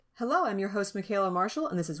Hello, I'm your host, Michaela Marshall,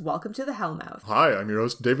 and this is Welcome to the Hellmouth. Hi, I'm your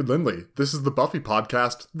host, David Lindley. This is the Buffy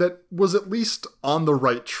podcast that was at least on the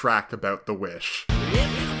right track about the Wish.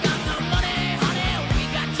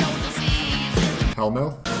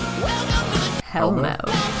 Hellmouth?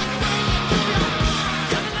 Hellmouth.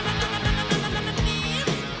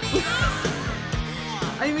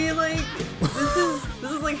 I mean, like, this is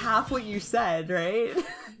like half what you said, right?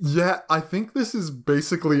 Yeah, I think this is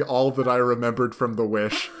basically all that I remembered from the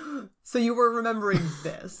Wish. So you were remembering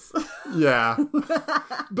this. Yeah.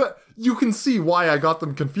 But you can see why I got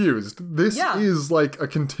them confused. This is like a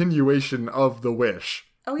continuation of the Wish.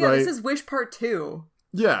 Oh yeah, right? This is Wish Part 2.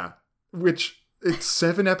 Yeah, which... It's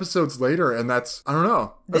 7 episodes later, and that's, I don't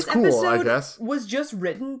know, that's this cool, I This guess. episode was just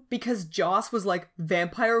written because Joss was like,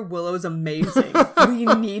 Vampire Willow's amazing. We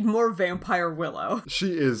need more Vampire Willow.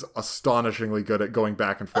 She is astonishingly good at going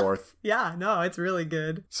back and forth. Yeah, no, it's really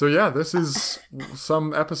good. So yeah, this is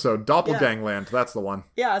some episode. Dopplegangland, that's the one.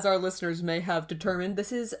 Yeah, as our listeners may have determined,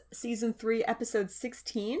 this is Season 3, Episode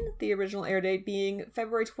 16, the original air date being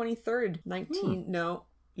February 23rd,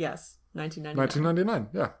 1999.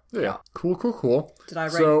 Yeah. Cool. Did I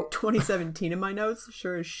write 2017 in my notes?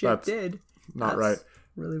 Sure as shit did. Not right.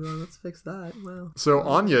 Really well, let's fix that. Wow. So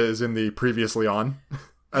Anya is in the Previously On,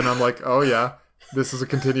 and I'm like, oh yeah, this is a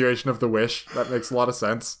continuation of The Wish. That makes a lot of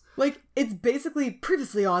sense. Like, it's basically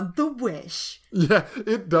Previously On The Wish. Yeah,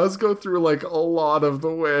 it does go through like a lot of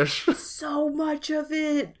The Wish. So much of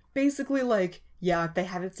it. Basically, like... Yeah, if they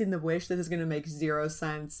haven't seen The Wish, this is going to make zero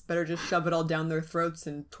sense. Better just shove it all down their throats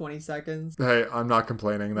in 20 seconds. Hey, I'm not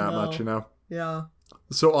complaining that much, you know? Yeah.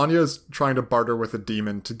 So Anya's trying to barter with a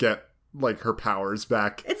demon to get, like, her powers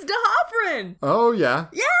back. It's D'Hoffryn! Oh, yeah.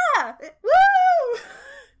 Yeah! Woo!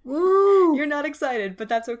 Woo! You're not excited, but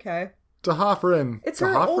that's okay. D'Hoffryn. It's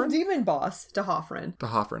her old demon boss, D'Hoffryn.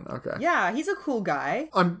 D'Hoffryn, okay. Yeah, he's a cool guy.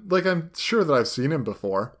 I'm sure that I've seen him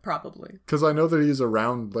before. Probably. Because I know that he's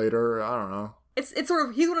around later. I don't know. It's sort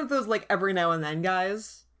of, he's one of those, like, every now and then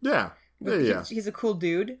guys. Yeah. Yeah. He's a cool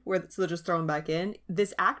dude, so they'll just throw him back in.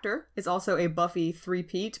 This actor is also a Buffy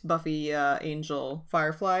three-peat, Buffy, Angel,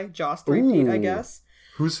 Firefly, Joss three-peat, I guess.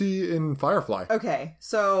 Who's he in Firefly? Okay,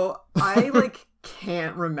 so I, like,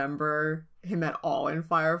 can't remember him at all in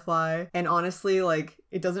Firefly. And honestly, like,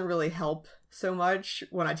 it doesn't really help so much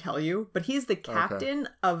when I tell you. But he's the captain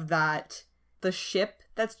of the ship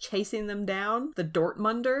that's chasing them down, the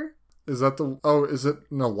Dortmunder. Is that is it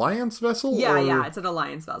an Alliance vessel? Yeah, it's an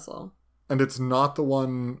Alliance vessel. And it's not the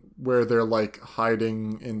one where they're, like,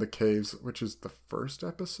 hiding in the caves, which is the first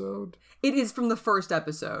episode? It is from the first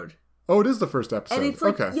episode. Oh, it is the first episode. And it's,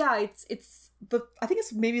 like, I think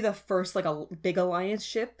it's maybe the first, like, a big Alliance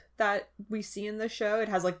ship that we see in the show. It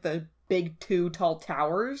has, like, the big 2 tall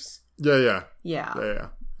towers. Yeah. Yeah.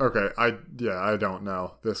 Okay, I don't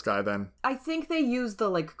know this guy then. I think they use the,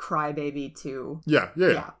 like, crybaby too. Yeah.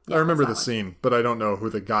 I remember the scene, but I don't know who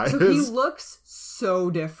the guy is. He looks so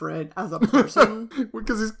different as a person.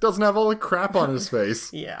 Because he doesn't have all the crap on his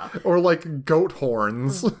face. Yeah. Or, like, goat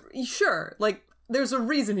horns. Sure. Like, there's a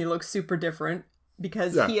reason he looks super different.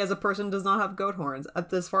 Because he, as a person, does not have goat horns,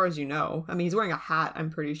 as far as you know. I mean, he's wearing a hat, I'm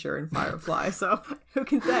pretty sure, in Firefly, so who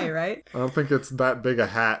can say, right? I don't think it's that big a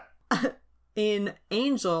hat. In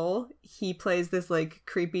Angel, he plays this, like,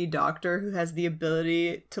 creepy doctor who has the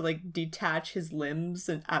ability to, like, detach his limbs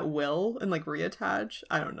at will and, like, reattach.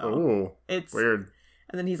 I don't know. Ooh, it's weird.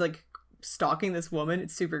 And then he's, like, stalking this woman.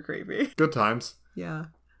 It's super creepy. Good times. Yeah.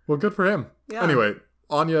 Well, good for him. Yeah. Anyway,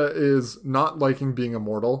 Anya is not liking being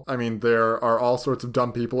immortal. I mean, there are all sorts of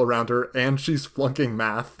dumb people around her, and she's flunking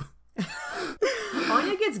math.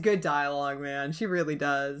 Anya gets good dialogue, man. She really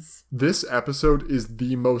does. This episode is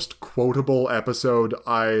the most quotable episode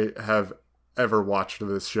I have ever watched of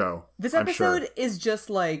this show. This episode is just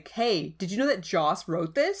like, hey, did you know that Joss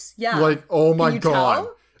wrote this? Yeah. Like, oh my god.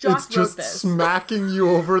 Joss it's just smacking you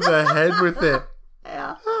over the head with it.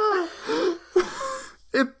 Yeah.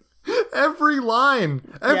 Every line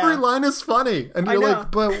is funny. And you're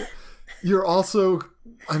like, but you're also,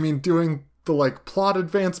 I mean, doing the, like, plot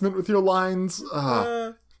advancement with your lines.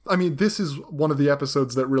 I mean, this is one of the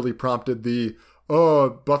episodes that really prompted the,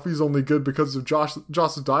 Buffy's only good because of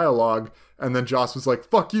Joss's dialogue. And then Joss was like,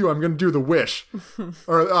 fuck you, I'm going to do the Wish.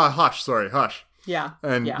 Or, Hush. Yeah.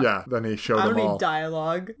 And then he showed them all. I don't need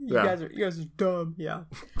dialogue. You guys are dumb. Yeah.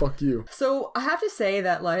 Fuck you. So I have to say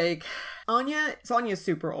that, like, Anya's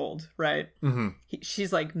super old, right? Mm-hmm.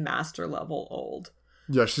 She's, like, master level old.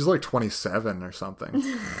 Yeah, she's like 27 or something.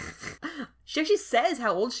 She actually says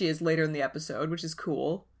how old she is later in the episode, which is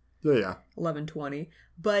cool. Yeah. 11:20.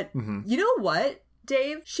 But you know what?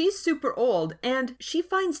 Dave, she's super old, and she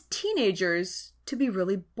finds teenagers to be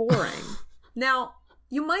really boring. Now,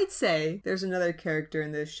 you might say there's another character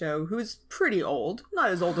in this show who's pretty old, not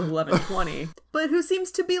as old as 1120, but who seems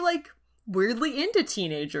to be, like, weirdly into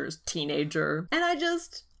teenager. And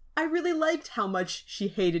I really liked how much she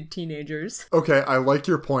hated teenagers. Okay, I like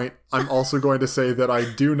your point. I'm also going to say that I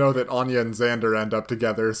do know that Anya and Xander end up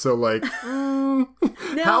together, so like,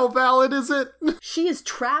 now, how valid is it? She is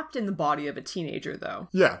trapped in the body of a teenager, though.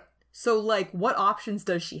 Yeah. So, like, what options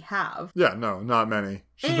does she have? Yeah, no, not many.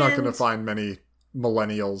 She's not going to find many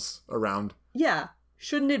millennials around. Yeah.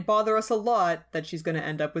 Shouldn't it bother us a lot that she's going to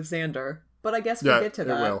end up with Xander? But I guess we'll get to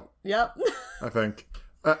that. It will. Yep. I think.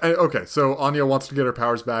 Okay, so Anya wants to get her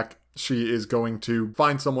powers back. She is going to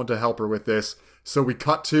find someone to help her with this. So we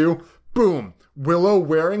cut to, boom, Willow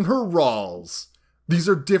wearing her Rawls. These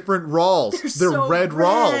are different Rawls. They're so red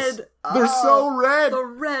Rawls. They're so red. The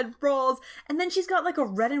red Rawls. And then she's got like a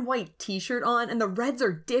red and white t-shirt on, and the reds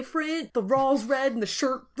are different. The Rawls red and the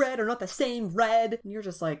shirt red are not the same red. And you're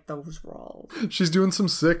just like, those Rawls. She's doing some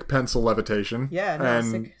sick pencil levitation. Yeah, no,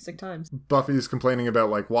 and sick times. Buffy's complaining about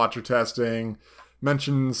like watcher testing,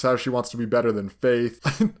 mentions how she wants to be better than Faith.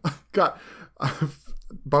 God,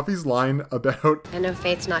 Buffy's line about... I know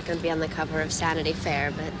Faith's not going to be on the cover of Sanity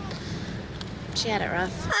Fair, but she had it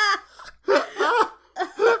rough.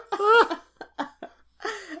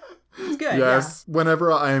 It's good, yes. Yeah.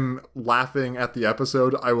 Whenever I'm laughing at the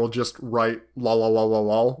episode, I will just write lol, lol, lol, lol,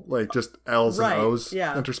 lol, like just L's and O's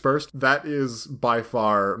interspersed. That is by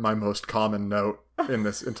far my most common note in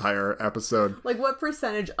this entire episode. Like, what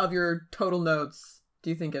percentage of your total notes do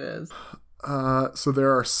you think it is? So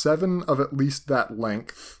there are 7 of at least that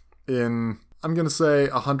length in, I'm going to say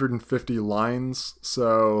 150 lines.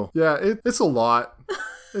 So yeah, it's a lot.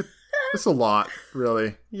 It's a lot,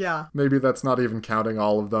 really. Yeah. Maybe that's not even counting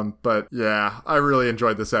all of them, but yeah, I really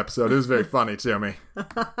enjoyed this episode. It was very funny to me.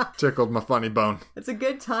 Tickled my funny bone. It's a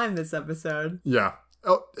good time, this episode. Yeah.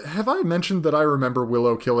 Oh, have I mentioned that I remember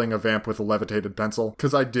Willow killing a vamp with a levitated pencil?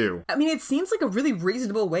 Because I do. I mean, it seems like a really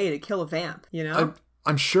reasonable way to kill a vamp, you know?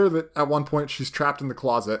 I'm sure that at one point she's trapped in the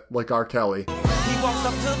closet, like R. Kelly. He walks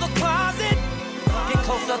up to the closet, get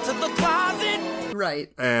closer to the closet. Right.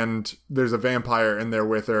 And there's a vampire in there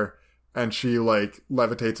with her. And she, like,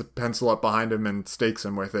 levitates a pencil up behind him and stakes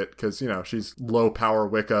him with it. Because, you know, she's low-power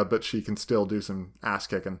Wicca, but she can still do some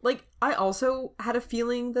ass-kicking. Like, I also had a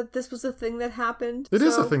feeling that this was a thing that happened. It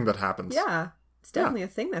is a thing that happens. Yeah. It's definitely a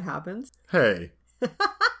thing that happens. Hey.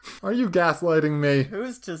 Are you gaslighting me?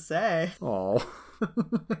 Who's to say? Oh.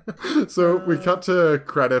 So, we cut to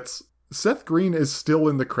credits. Seth Green is still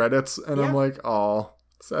in the credits. And I'm like, oh,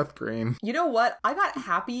 Seth Green. You know what? I got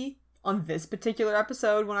happy on this particular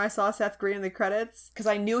episode when I saw Seth Green in the credits, because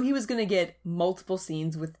I knew he was going to get multiple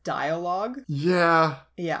scenes with dialogue. Yeah.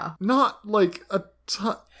 Yeah. Not like a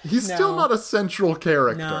ton. He's still not a central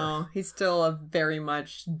character. No, he's still very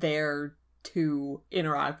much there to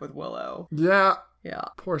interact with Willow. Yeah. Yeah.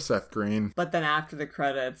 Poor Seth Green. But then after the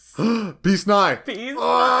credits... Peace Night! Peace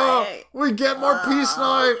Night! We get more Peace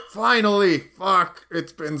Night! Finally! Fuck!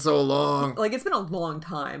 It's been so long. Like, it's been a long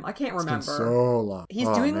time. I can't remember. It's been so long. He's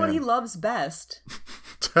doing what he loves best.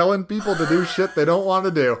 Telling people to do shit they don't want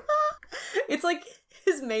to do. It's like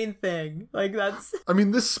his main thing. Like, that's... I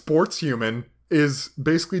mean, this sports human is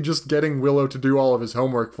basically just getting Willow to do all of his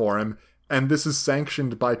homework for him, and this is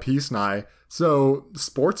sanctioned by Peace Night. So,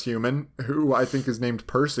 sports human, who I think is named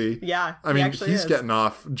Percy. Yeah, I mean, he's getting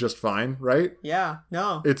off just fine, right? Yeah,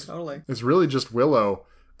 no, totally. It's really just Willow.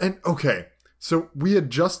 And, okay, so we had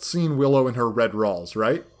just seen Willow in her red Rawls,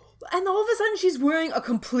 right? And all of a sudden she's wearing a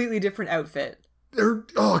completely different outfit.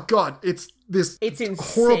 Oh, God, it's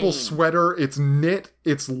horrible insane. sweater. It's knit.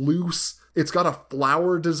 It's loose. It's got a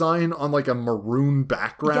flower design on, like, a maroon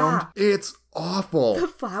background. Yeah. It's awful. The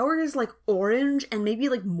flower is like orange and maybe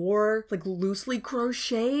like more like loosely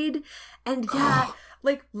crocheted. And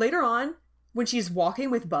like later on when she's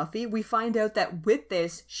walking with Buffy, we find out that with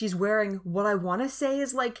this, she's wearing what I want to say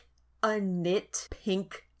is like a knit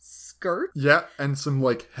pink skirt. Yeah, and some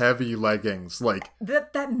like heavy leggings. Like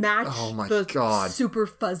that match the super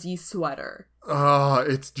fuzzy sweater.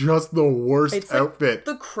 It's just the worst outfit. Like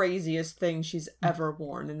the craziest thing she's ever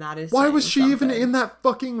worn, and that is why was she even in that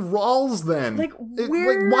fucking Rawls then? Like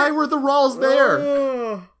why were the Rawls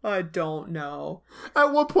there? I don't know.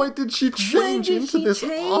 At what point did she change into this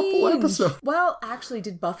awful episode? Well, actually,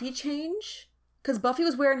 did Buffy change? Because Buffy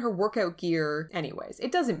was wearing her workout gear. Anyways,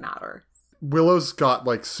 it doesn't matter. Willow's got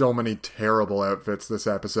like so many terrible outfits this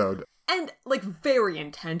episode. And like very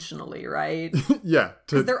intentionally, right? Yeah,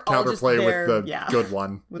 to counterplay with the good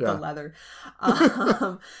one. With the leather.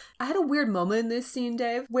 I had a weird moment in this scene,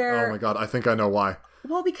 Dave, where... Oh my god, I think I know why.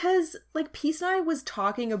 Well, because, like, Peace and I was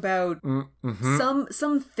talking about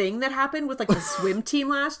some thing that happened with, like, the swim team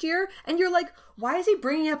last year, and you're like, why is he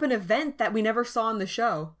bringing up an event that we never saw in the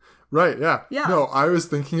show? Right, yeah. No, I was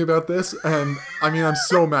thinking about this, and, I mean, I'm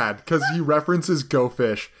so mad, because he references Go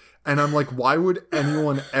Fish, and I'm like, why would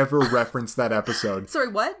anyone ever reference that episode? Sorry,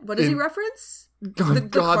 what? What does he reference? The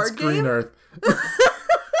God's Green Earth.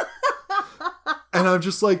 And I'm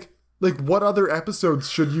just like, what other episodes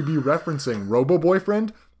should you be referencing? Robo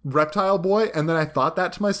Boyfriend? Reptile Boy? And then I thought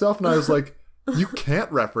that to myself, and I was like, you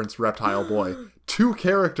can't reference Reptile Boy. 2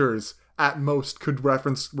 characters at most could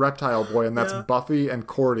reference Reptile Boy, and that's Buffy and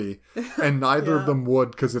Cordy, and neither of them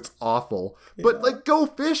would because it's awful. But, like, Go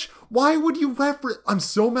Fish? Why would you reference... I'm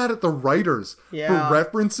so mad at the writers for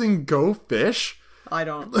referencing Go Fish. I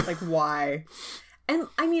don't... Like, why? And,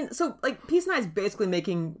 I mean, so, like, Peace and I is basically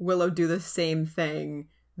making Willow do the same thing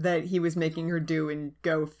that he was making her do in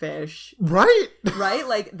Go Fish. Right? Right?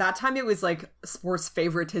 Like, that time it was, like, sports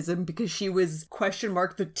favoritism because she was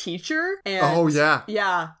the teacher. And oh, yeah.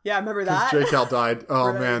 Yeah, I remember that. Because J-Cal died.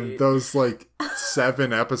 Oh, man. Those, like,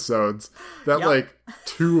 7 episodes. That, like,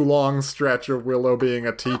 too long stretch of Willow being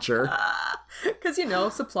a teacher. Because, you know,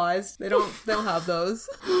 supplies. They don't have those.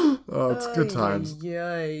 Oh, it's good times.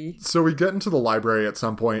 Yay. So we get into the library at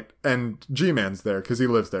some point, and G-Man's there, because he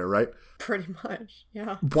lives there, right? Pretty much,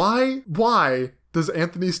 yeah. Why does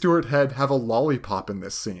Anthony Stewart Head have a lollipop in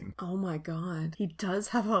this scene? Oh my god. He does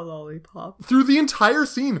have a lollipop. Through the entire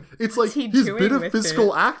scene. It's like his bit of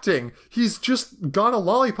physical acting. He's just got a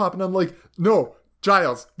lollipop, and I'm like, no,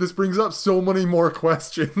 Giles, this brings up so many more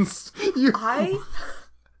questions.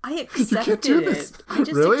 I accepted it. I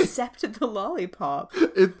just accepted the lollipop.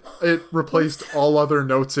 It replaced all other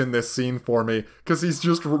notes in this scene for me, because he's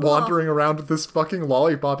just wandering around with this fucking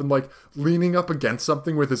lollipop and, like, leaning up against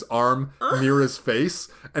something with his arm near his face,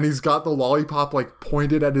 and he's got the lollipop, like,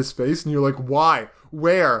 pointed at his face, and you're like, why?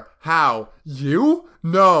 Where? How? You?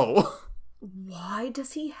 No. Why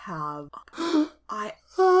does he have...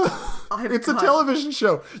 It's a television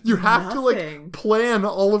show. You have to, like, plan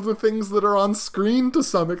all of the things that are on screen to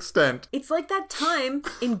some extent. It's like that time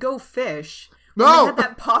in Go Fish. No! When they had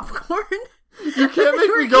that popcorn. You can't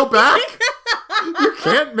make me go back. You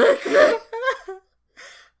can't make me.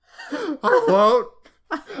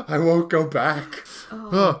 I won't go back.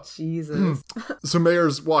 Oh, Jesus. So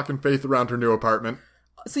Mayer's walking Faith around her new apartment.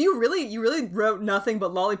 So you really wrote nothing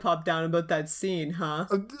but lollipop down about that scene, huh?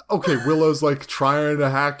 Okay, Willow's, like, trying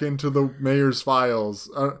to hack into the mayor's files.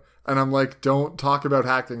 And I'm like, don't talk about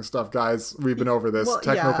hacking stuff, guys. We've been over this. Well,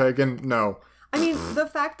 Technopagan, no. I mean, the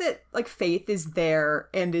fact that, like, Faith is there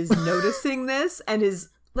and is noticing this and is,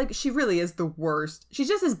 like, she really is the worst. She's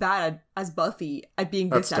just as bad as Buffy at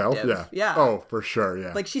being deceptive. Stealth? Yeah. Oh, for sure,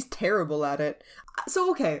 yeah. Like, she's terrible at it.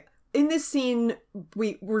 So, okay. In this scene,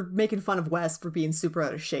 we're making fun of Wes for being super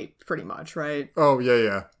out of shape, pretty much, right? Oh,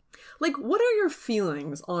 yeah. Like, what are your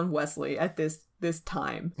feelings on Wesley at this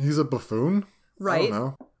time? He's a buffoon? Right? I don't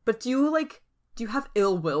know. But do you have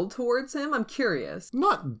ill will towards him? I'm curious.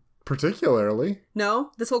 Not particularly.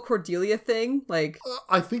 No? This whole Cordelia thing? Like...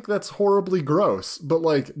 I think that's horribly gross, but,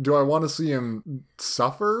 like, do I want to see him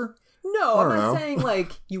suffer? No, I'm not saying,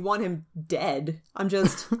 like, you want him dead. I'm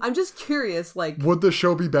just curious, like... Would the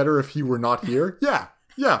show be better if he were not here?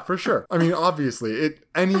 Yeah, for sure. I mean, obviously,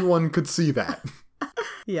 anyone could see that.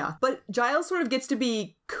 Yeah, but Giles sort of gets to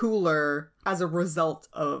be cooler as a result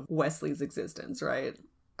of Wesley's existence, right?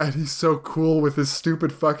 And he's so cool with his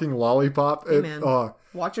stupid fucking lollipop. Hey, man,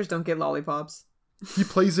 Watchers don't get lollipops. He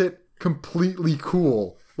plays it completely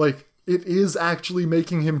cool. Like... It is actually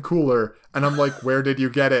making him cooler, and I'm like, where did you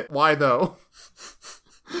get it? Why, though?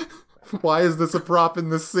 Why is this a prop in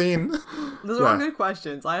this scene? Those are all good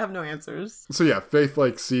questions. I have no answers. So yeah, Faith,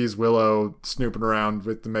 like, sees Willow snooping around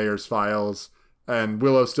with the mayor's files, and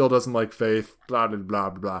Willow still doesn't like Faith, blah, blah, blah,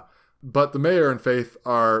 blah. But the mayor and Faith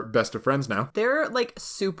are best of friends now. They're, like,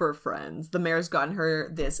 super friends. The mayor's gotten her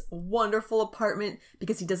this wonderful apartment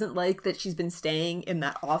because he doesn't like that she's been staying in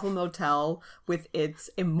that awful motel with its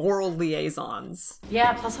immoral liaisons.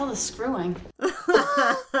 Yeah, plus all the screwing.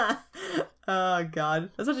 Oh, God.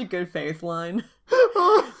 That's such a good Faith line.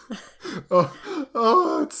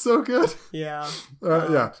 Oh, it's so good. Yeah.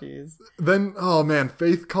 Yeah. Jeez. Then, oh man,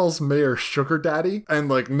 Faith calls Mayor Sugar Daddy, and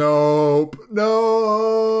like, nope.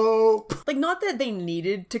 Like, not that they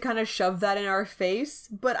needed to kind of shove that in our face,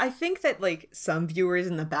 but I think that, like, some viewers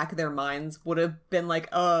in the back of their minds would have been like,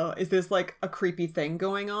 is this, like, a creepy thing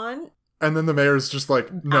going on? And then the mayor's just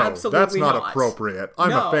like, no, absolutely that's not appropriate.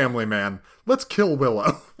 I'm a family man. Let's kill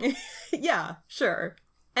Willow. Yeah, sure.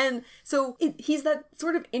 And so he's that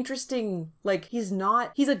sort of interesting, like, he's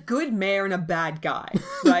a good mayor and a bad guy,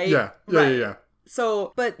 right? Yeah.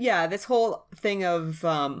 So, but yeah, this whole thing of,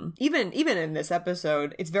 even in this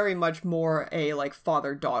episode, it's very much more a, like,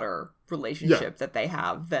 father-daughter relationship that they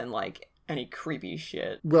have than, like, any creepy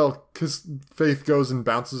shit. Well, because Faith goes and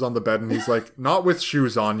bounces on the bed and he's like, not with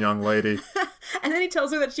shoes on, young lady. And then he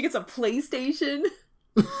tells her that she gets a PlayStation.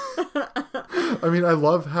 I mean, I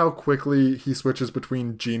love how quickly he switches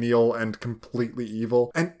between genial and completely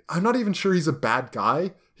evil. And I'm not even sure he's a bad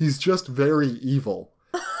guy. He's just very evil.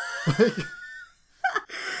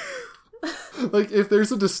 Like, if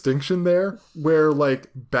there's a distinction there where, like,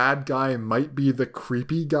 bad guy might be the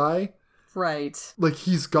creepy guy. Right. Like,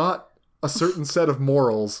 he's got a certain set of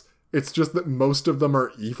morals. It's just that most of them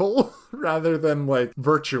are evil rather than, like,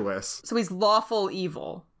 virtuous. So he's lawful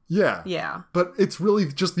evil. Yeah. Yeah. But it's really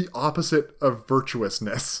just the opposite of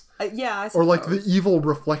virtuousness. Yeah, I suppose. Or, like, the evil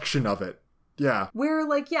reflection of it. Yeah. Where,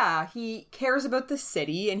 like, yeah, he cares about the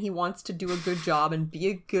city and he wants to do a good job and be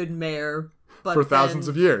a good mayor. But for thousands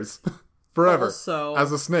of years. Forever. Also,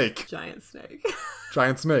 as a snake. Giant snake.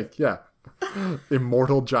 Giant snake, yeah.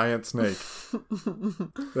 Immortal giant snake.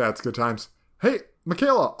 That's good times. Hey,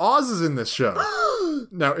 Michaela, Oz is in this show.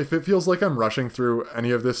 Now, if it feels like I'm rushing through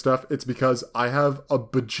any of this stuff, it's because I have a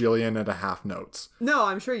bajillion and a half notes. No,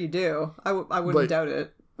 I'm sure you do. I wouldn't doubt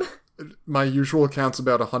it. My usual count's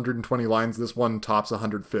about 120 lines. This one tops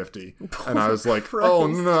 150. And I was like, oh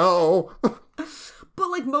no.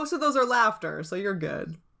 But, like, most of those are laughter, so you're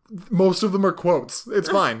good. Most of them are quotes. It's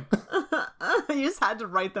fine. You just had to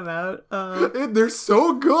write them out. They're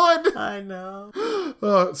so good. I know.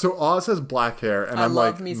 So Oz has black hair, and I'm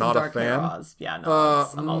like not a fan. Oz. Yeah, no,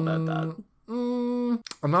 I'm all about that.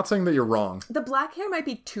 I'm not saying that you're wrong. The black hair might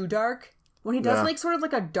be too dark. When he does like sort of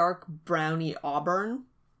like a dark browny auburn.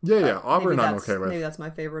 Yeah, auburn I'm okay with. Maybe that's my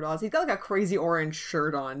favorite Oz. He's got like a crazy orange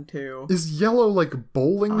shirt on too. Is yellow like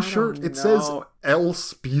bowling shirt? It says El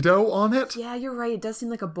Speedo on it. Yeah, you're right. It does seem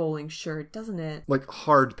like a bowling shirt, doesn't it? Like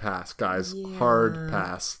hard pass, guys. Yeah. Hard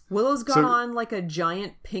pass. Willow's got on like a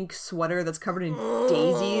giant pink sweater that's covered in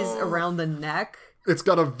daisies around the neck. It's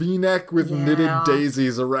got a V-neck with knitted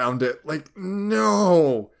daisies around it. Like,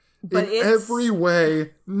 no. But in every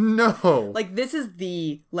way, no. Like, this is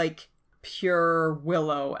the, like, pure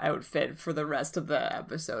Willow outfit for the rest of the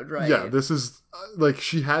episode, right? Yeah, this is like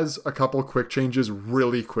she has a couple quick changes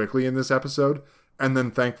really quickly in this episode and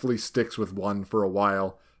then thankfully sticks with one for a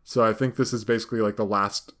while. So I think this is basically like the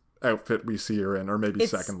last outfit we see her in, or maybe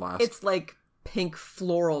second last. It's like pink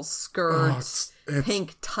floral skirts, it's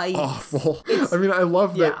pink tights. Awful. I mean, I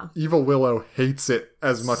love that Evil Willow hates it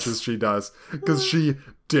as much as she does because she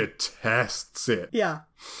detests it. Yeah.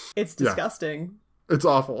 It's disgusting. It's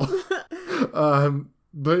awful.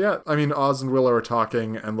 But yeah, I mean, Oz and Willow are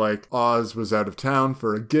talking, and like, Oz was out of town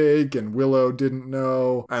for a gig, and Willow didn't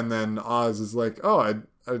know, and then Oz is like, oh, I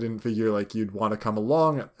didn't figure, like, you'd want to come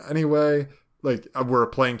along anyway. Like, we're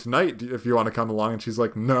playing tonight if you want to come along, and she's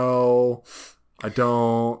like, no, I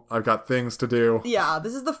don't. I've got things to do. Yeah,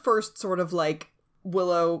 this is the first sort of, like,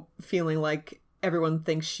 Willow feeling like everyone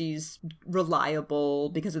thinks she's reliable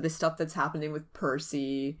because of the stuff that's happening with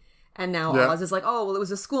Percy. And now Oz is like, oh, well, it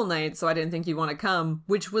was a school night, so I didn't think you'd want to come,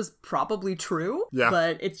 which was probably true. Yeah.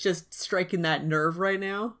 But it's just striking that nerve right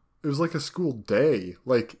now. It was like a school day.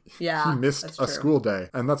 Like, he missed a school day.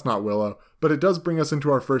 And that's not Willow. But it does bring us into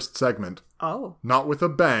our first segment. Oh. Not with a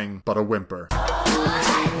bang, but a whimper.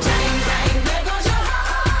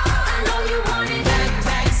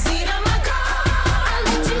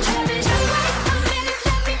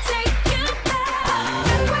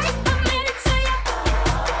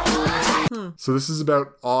 So this is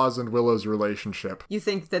about Oz and Willow's relationship. You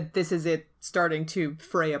think that this is it starting to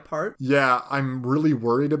fray apart? Yeah, I'm really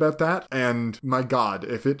worried about that. And my God,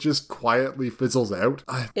 if it just quietly fizzles out.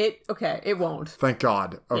 It won't. Thank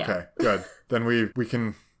God. Okay, good. Then we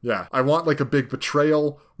can, I want like a big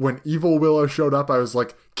betrayal. When Evil Willow showed up, I was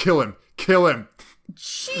like, kill him.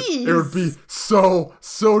 Jeez. It would be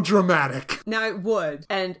so dramatic. Now it would.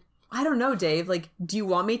 And I don't know, Dave. Like, do you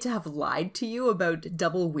want me to have lied to you about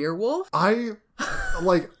Double Werewolf? I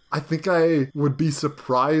think I would be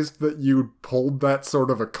surprised that you pulled that sort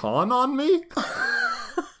of a con on me.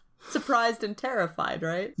 Surprised and terrified,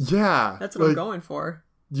 right? Yeah. That's what I'm going for.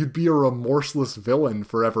 You'd be a remorseless villain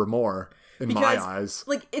forevermore, in my eyes.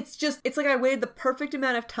 Like, it's like I waited the perfect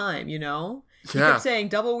amount of time, you know? You Yeah. kept saying,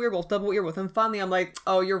 double werewolf, and finally I'm like,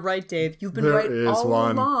 oh, you're right, Dave. You've been right all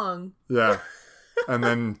along. Yeah. And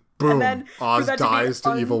then boom, and then Oz dies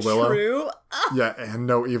to Evil Willow. Ah. Yeah, and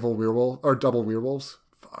no evil werewolf, or double werewolves.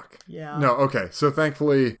 Fuck. Yeah. No, okay, so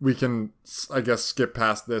thankfully we can, I guess, skip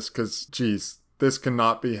past this, because, geez, this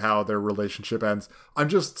cannot be how their relationship ends. I'm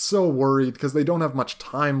just so worried, because they don't have much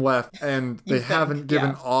time left, and they haven't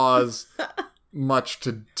given Oz much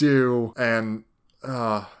to do, and,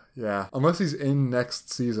 yeah, unless he's in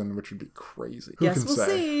next season, which would be crazy. Who can we'll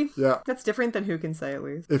say? See. Yeah. That's different than Who Can Say, at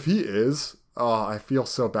least. If he is, I feel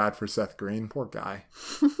so bad for Seth Green. Poor guy.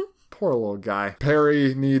 Poor little guy.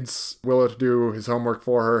 Perry needs Willow to do his homework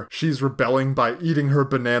for her. She's rebelling by eating her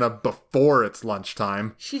banana before it's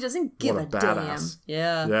lunchtime. She doesn't give a badass. damn.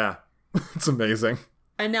 Yeah. Yeah. It's amazing.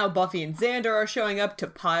 And now Buffy and Xander are showing up to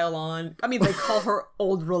pile on. I mean, they call her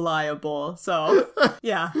Old Reliable, so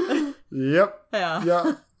yeah. Yep.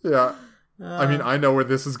 Yeah. Yeah. I mean, I know where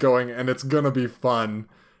this is going, and it's gonna be fun.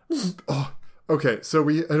 Oh, okay, so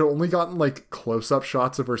we had only gotten, like, close-up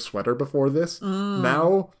shots of her sweater before this.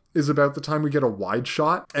 Now is about the time we get a wide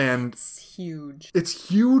shot, and it's huge. It's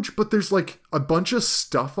huge, but there's, like, a bunch of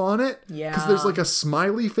stuff on it. Yeah. Because there's, like, a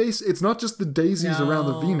smiley face. It's not just the daisies around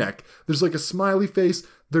the V-neck. There's, like, a smiley face.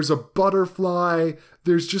 There's a butterfly.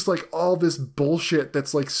 There's just, like, all this bullshit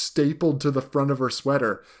that's, like, stapled to the front of her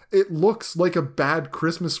sweater. It looks like a bad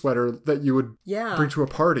Christmas sweater that you would bring to a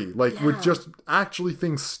party. Like, with just actually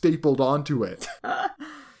things stapled onto it.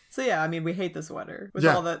 So, yeah, I mean, we hate the sweater. With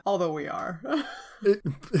all that, although we are.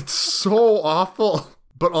 It's so awful.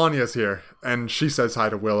 But Anya's here, and she says hi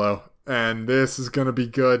to Willow. And this is going to be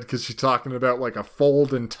good, because she's talking about, like, a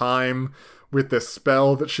fold in time with this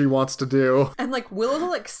spell that she wants to do. And, like, Willow's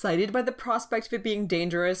all excited by the prospect of it being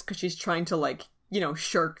dangerous, because she's trying to, like, you know,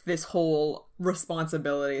 shirk this whole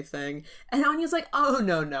responsibility thing. And Anya's like, oh,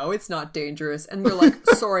 no, it's not dangerous. And we're like,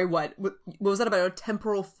 sorry, what was that about, a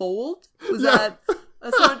temporal fold? Was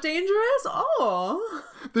that's not dangerous? Oh.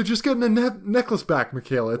 They're just getting a necklace back,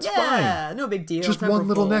 Michaela. It's fine. Yeah, no big deal. Just temporal one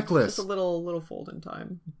little fold. necklace. Just a little fold in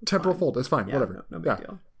time. Temporal fold, it's fine, whatever. No big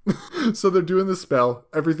deal. So they're doing the spell.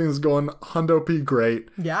 Everything's going hundo P great.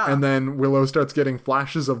 Yeah. And then Willow starts getting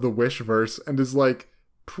flashes of the wish verse and is like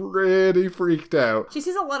pretty freaked out. She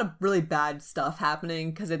sees a lot of really bad stuff happening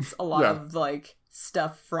because it's a lot of like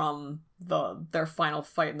stuff from their final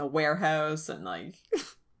fight in the warehouse and like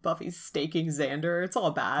Buffy's staking Xander. It's all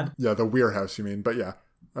bad. Yeah, the warehouse you mean, but yeah.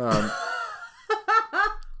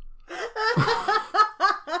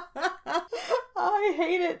 I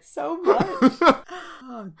hate it so much.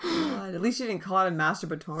 Oh god! At least you didn't call it a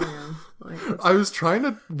masturbatorium. I was trying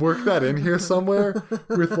to work that in here somewhere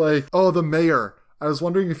with like, the mayor. I was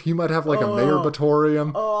wondering if he might have like a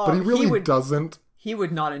mayor-batorium, but he really doesn't. He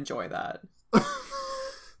would not enjoy that.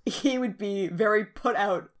 He would be very put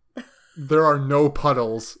out. There are no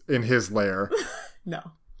puddles in his lair.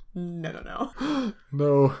 No. No.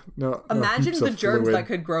 Imagine the germs that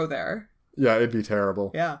could grow there. Yeah, it'd be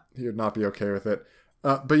terrible. Yeah. He would not be okay with it.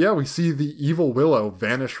 But yeah, we see the evil Willow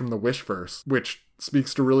vanish from the Wishverse, which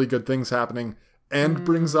speaks to really good things happening and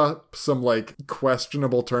brings up some like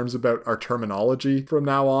questionable terms about our terminology from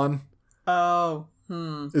now on. Oh,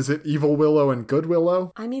 Is it evil Willow and good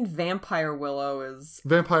Willow? I mean, vampire Willow is...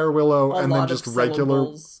 Vampire Willow and then just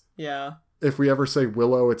regular... Yeah. If we ever say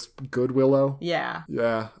Willow, it's good Willow? Yeah.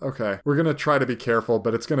 Yeah, okay. We're going to try to be careful,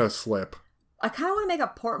 but it's going to slip. I kind of want to make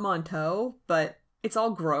a portmanteau, but it's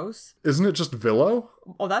all gross. Isn't it just Villo?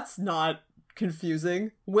 Oh, that's not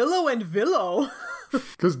confusing. Willow and Villo.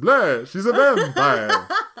 Because Blair, she's a vampire.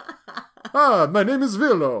 My name is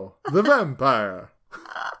Villo, the vampire.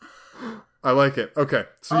 I like it. Okay,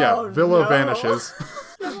 so yeah, Villo vanishes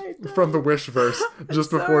from the Wishverse just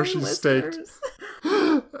before she's staked.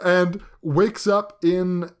 And wakes up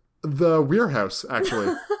in the warehouse,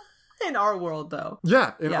 actually. In our world, though.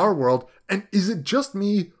 Yeah, in our world. And is it just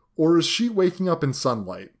me, or is she waking up in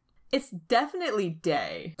sunlight? It's definitely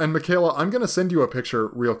day. And Michaela, I'm going to send you a picture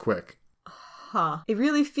real quick. It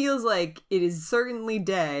really feels like it is certainly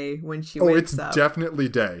day when she wakes up. Oh, it's definitely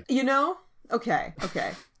day. You know? Okay.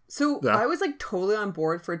 So I was like totally on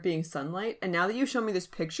board for it being sunlight. And now that you show me this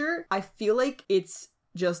picture, I feel like it's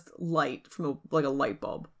just light from a light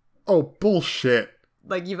bulb. Oh, bullshit.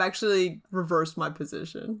 Like, you've actually reversed my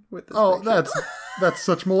position with this picture. that's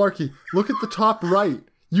such malarkey. Look at the top right.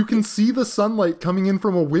 You can see the sunlight coming in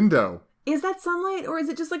from a window. Is that sunlight, or is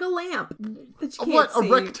it just like a lamp that you can't see?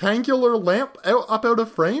 A rectangular lamp up out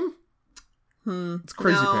of frame? It's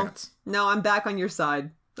crazy pants. No, I'm back on your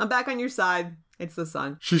side. It's the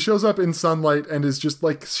sun. She shows up in sunlight and is just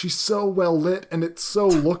like, she's so well lit and it so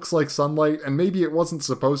looks like sunlight, and maybe it wasn't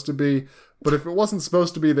supposed to be, but if it wasn't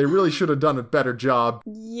supposed to be, they really should have done a better job.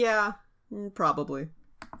 Yeah, probably.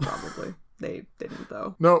 They didn't,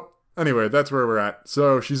 though. Nope. Anyway, that's where we're at.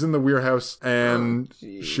 So she's in the warehouse and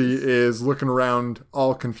she is looking around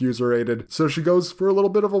all confuserated. So she goes for a little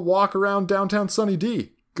bit of a walk around downtown Sunny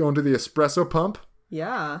D, going to the espresso pump.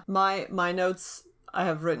 Yeah. My notes, I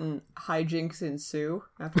have written hijinks ensue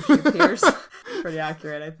after she appears. Pretty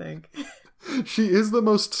accurate, I think. She is the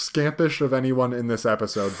most scampish of anyone in this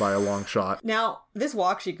episode by a long shot. Now, this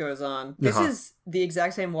walk she goes on, this is the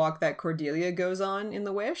exact same walk that Cordelia goes on in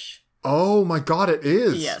The Wish. Oh my god, it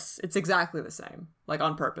is. Yes, it's exactly the same. Like,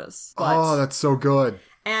 on purpose. But, oh, that's so good.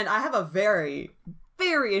 And I have a very,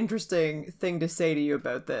 very interesting thing to say to you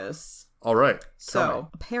about this. All right. So,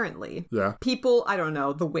 apparently, yeah, people, I don't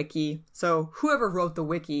know, the wiki. So, whoever wrote the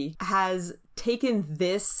wiki has taken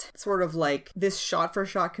this sort of like this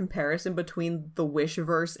shot-for-shot comparison between the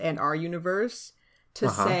Wishverse and our universe to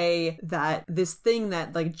say that this thing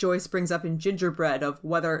that like Joyce brings up in Gingerbread of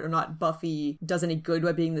whether or not Buffy does any good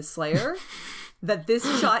by being the Slayer, that this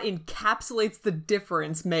shot encapsulates the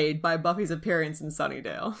difference made by Buffy's appearance in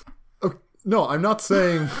Sunnydale. Oh, no, I'm not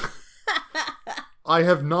saying... I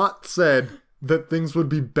have not said that things would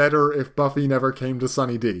be better if Buffy never came to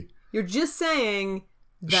Sunny D. You're just saying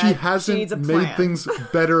that she hasn't needs a made plan. things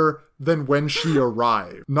better than when she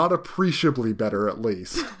arrived. Not appreciably better, at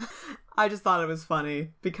least. I just thought it was funny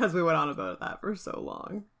because we went on about that for so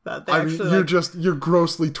long. That they you're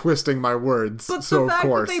grossly twisting my words. But so the fact of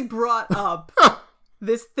course that they brought up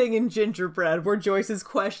this thing in Gingerbread where Joyce is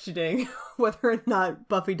questioning whether or not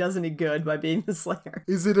Buffy does any good by being the Slayer.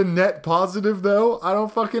 Is it a net positive though? I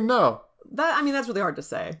don't fucking know. That's really hard to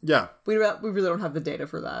say. Yeah. We really don't have the data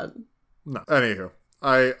for that. No. Anywho.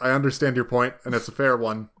 I understand your point, and it's a fair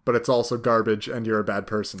one, but it's also garbage, and you're a bad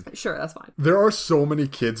person. Sure, that's fine. There are so many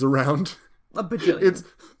kids around. A bajillion.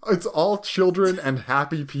 It's all children and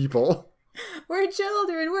happy people. We're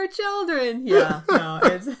children! Yeah, no,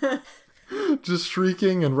 it's... Just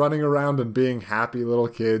shrieking and running around and being happy little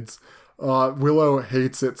kids. Willow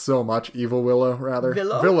hates it so much. Evil Willow, rather.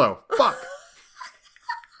 Willow. Fuck!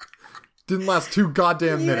 Didn't last 2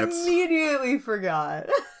 goddamn minutes. Immediately forgot.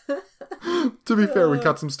 To be fair, we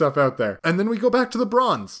cut some stuff out there. And then we go back to the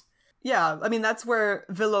bronze. Yeah, I mean, that's where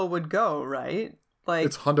Willow would go, right? Like,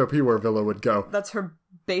 it's Hundo P where Willow would go. That's her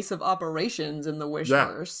base of operations in the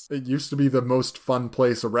Wishverse. Yeah, it used to be the most fun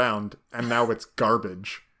place around, and now it's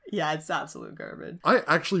garbage. Yeah, it's absolute garbage. I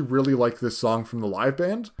actually really like this song from the live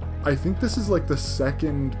band. I think this is like the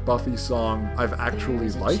second Buffy song I've actually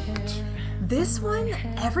liked. This one,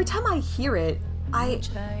 every time I hear it,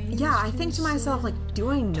 I think to myself, like, do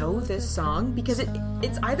I know this song? Because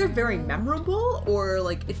it's either very memorable or,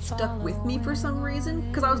 like, it stuck with me for some reason.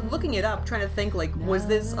 Because I was looking it up, trying to think, like, was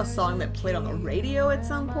this a song that played on the radio at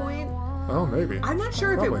some point? Oh, maybe. I'm not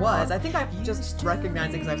sure if it was. Not. I think I just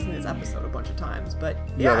recognized it because I've seen this episode a bunch of times. But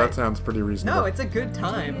yeah, that sounds pretty reasonable. No, it's a good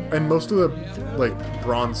time. And most of the like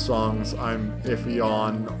bronze songs I'm iffy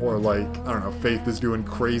on, or like I don't know, Faith is doing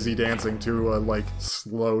crazy dancing to a like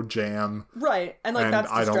slow jam. Right, and like that's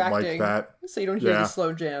distracting. I don't like that. So you don't hear the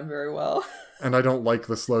slow jam very well. And I don't like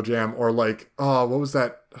the slow jam, or like what was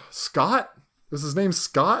that? Scott? Was his name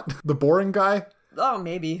Scott? The boring guy? Oh,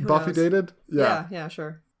 maybe. Who Buffy knows? Dated? Yeah,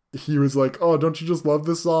 sure. He was like, oh, don't you just love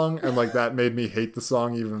this song? And like that made me hate the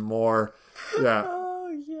song even more. Yeah. Oh,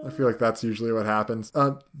 yeah. I feel like that's usually what happens.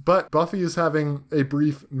 But Buffy is having a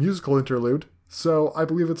brief musical interlude. So I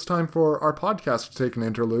believe it's time for our podcast to take an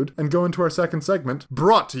interlude and go into our second segment,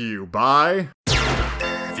 brought to you by...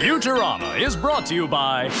 Futurama is brought to you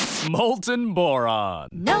by Molten Boron.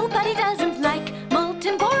 Nobody doesn't like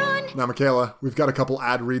Molten Boron. Now, Michaela, we've got a couple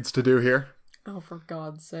ad reads to do here. Oh, for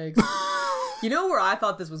God's sakes. You know where I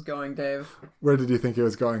thought this was going, Dave? Where did you think it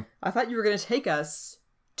was going? I thought you were going to take us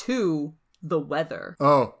to the weather.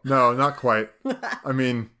 Oh, no, not quite. I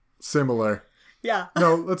mean, similar. Yeah.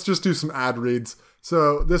 No, let's just do some ad reads.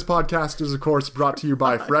 So this podcast is, of course, brought to you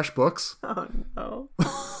by FreshBooks. Oh, no.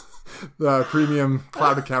 The premium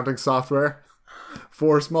cloud accounting software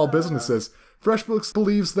for small businesses. FreshBooks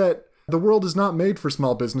believes that the world is not made for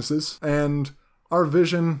small businesses, and our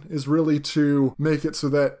vision is really to make it so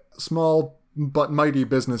that small but mighty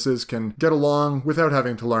businesses can get along without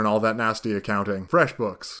having to learn all that nasty accounting.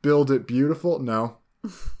 FreshBooks. Build it beautiful? No.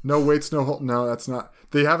 No waits, no hold. No, that's not.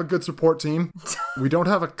 They have a good support team. We don't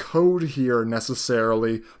have a code here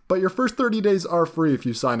necessarily, but your first 30 days are free if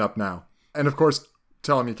you sign up now. And of course,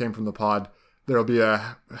 tell them you came from the pod. There'll be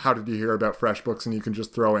a how did you hear about FreshBooks, and you can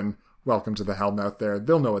just throw in welcome to the Hellmouth there.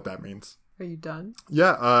 They'll know what that means. Are you done?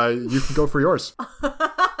 Yeah, you can go for yours.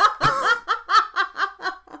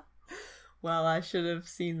 Well, I should have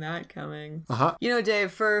seen that coming. Uh-huh. You know,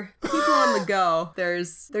 Dave, for people on the go,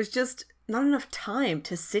 there's just not enough time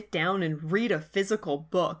to sit down and read a physical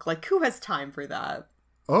book. Like, who has time for that?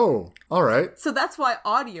 Oh, all right. So that's why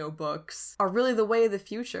audiobooks are really the way of the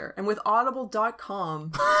future. And with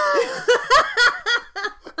audible.com...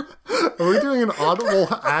 Are we doing an Audible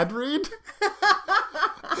ad read?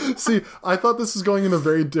 See, I thought this was going in a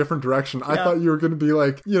very different direction. I thought you were going to be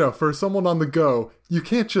like, for someone on the go, you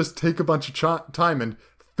can't just take a bunch of time and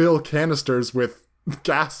fill canisters with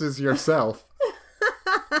gases yourself.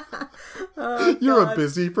 You're a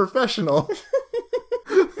busy professional.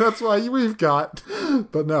 That's why we've got...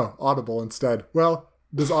 But no, Audible instead. Well,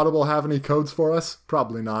 does Audible have any codes for us?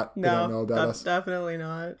 Probably not. No, they don't know about us. Definitely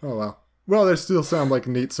not. Oh, well. Well, they still sound like a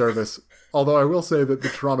neat service. Although I will say that the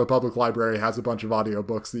Toronto Public Library has a bunch of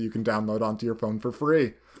audiobooks that you can download onto your phone for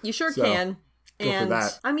free. You sure can. Go for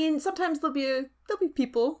that. I mean, sometimes there'll be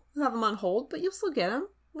people who have them on hold, but you'll still get them.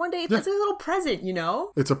 One day, it's like a little present,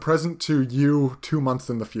 It's a present to you 2 months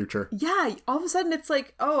in the future. Yeah, all of a sudden it's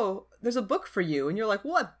like, oh, there's a book for you. And you're like,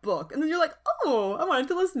 what book? And then you're like, oh, I wanted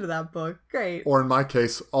to listen to that book. Great. Or in my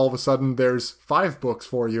case, all of a sudden there's 5 books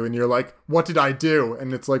for you and you're like, what did I do?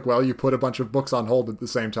 And it's like, well, you put a bunch of books on hold at the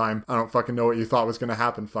same time. I don't fucking know what you thought was going to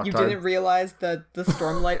happen, fucktard. You didn't realize that the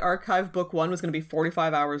Stormlight Archive book 1 was going to be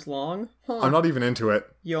 45 hours long? Huh. I'm not even into it.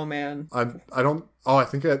 Yo, man. I don't... Oh, I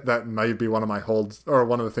think that might be one of my holds, or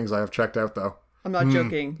one of the things I have checked out, though. I'm not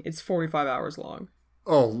joking. It's 45 hours long.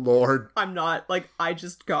 Oh, Lord. I'm not. Like, I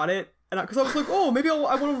just got it. Because I was like, oh, maybe I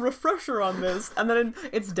want a refresher on this. And then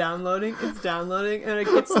it's downloading, and it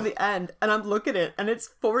gets to the end. And I'm looking at it, and it's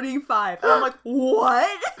 45. And I'm like,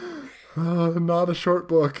 what? Not a short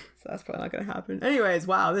book. So that's probably not going to happen. Anyways,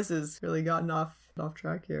 wow, this has really gotten off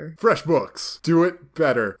track here. Fresh books. Do it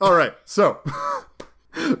better. All right, so...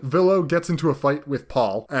 Willow gets into a fight with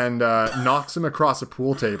Paul and knocks him across a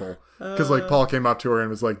pool table. Because, Paul came up to her and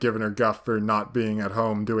was, giving her guff for not being at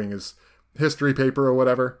home doing his history paper or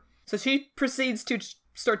whatever. So she proceeds to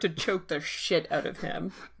start to choke the shit out of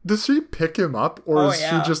him. Does she pick him up? Or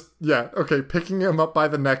she just... Yeah, okay, picking him up by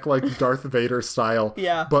the neck like Darth Vader style.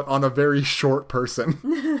 Yeah. But on a very short person.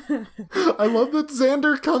 I love that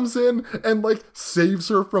Xander comes in and, saves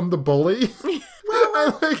her from the bully.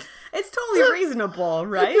 Well, it's totally reasonable,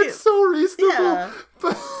 right? It's so reasonable. Yeah.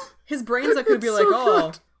 But his brains could be like,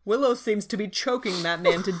 good. Willow seems to be choking that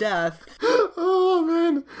man to death. Oh,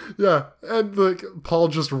 man. Yeah. And, Paul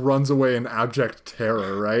just runs away in abject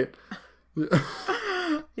terror, right?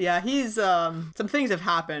 Yeah, he's, some things have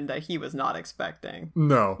happened that he was not expecting.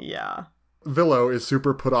 No. Yeah. Willow is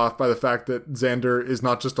super put off by the fact that Xander is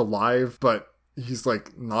not just alive, but he's,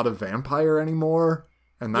 not a vampire anymore.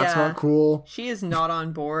 And that's not cool. She is not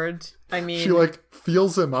on board. I mean... She,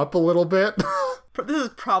 feels him up a little bit. This is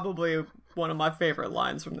probably one of my favorite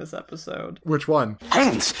lines from this episode. Which one?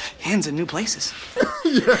 Hands in new places.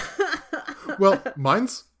 Yeah. Well,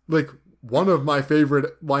 mine's, one of my favorite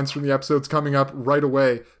lines from the episode's coming up right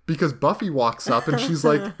away, because Buffy walks up and she's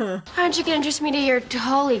like... Why don't you introduce me to your...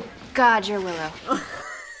 Holy God, you're Willow.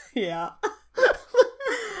 Yeah.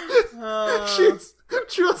 She's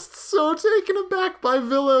just so taken aback by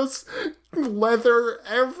Willow's leather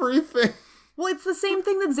everything. Well, it's the same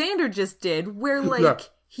thing that Xander just did, where,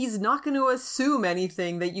 he's not going to assume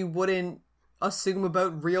anything that you wouldn't assume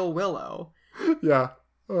about real Willow. Yeah.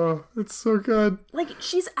 Oh, it's so good.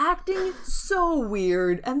 She's acting so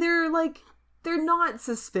weird, and they're not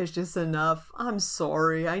suspicious enough. I'm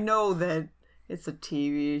sorry. I know that it's a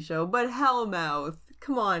TV show, but Hellmouth.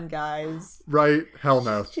 Come on, guys. Right,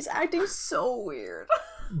 Hellmouth. She's acting so weird.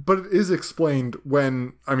 But it is explained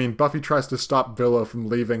when, Buffy tries to stop Willow from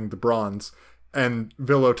leaving the Bronze, and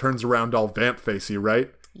Willow turns around all vamp-facey,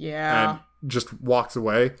 right? Yeah. And just walks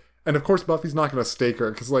away. And of course Buffy's not going to stake her,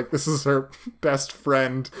 because, this is her best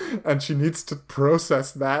friend, and she needs to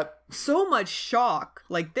process that. So much shock.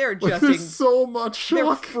 They're just... There's so much shock.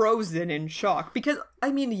 They're frozen in shock. Because,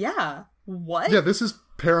 yeah. What? Yeah, this is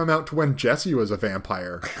paramount to when Jessie was a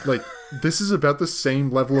vampire. This is about the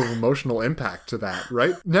same level of emotional impact to that,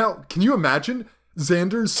 right? Now, can you imagine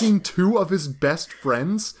Xander seeing 2 of his best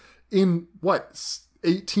friends in,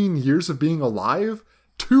 18 years of being alive?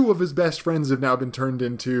 2 of his best friends have now been turned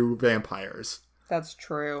into vampires. That's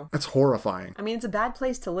true. That's horrifying. It's a bad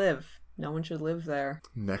place to live. No one should live there.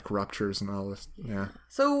 Neck ruptures and all this. Yeah.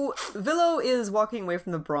 So, Willow is walking away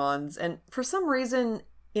from the Bronze, and for some reason...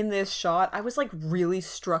 in this shot, I was really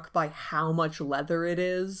struck by how much leather it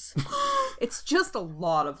is. It's just a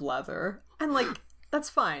lot of leather. And that's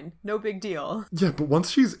fine. No big deal. Yeah, but once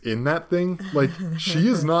she's in that thing, she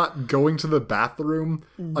is not going to the bathroom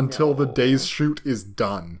until the day's shoot is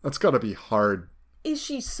done. That's gotta be hard. Is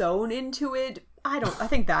she sewn into it? I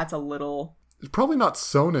think that's a little... probably not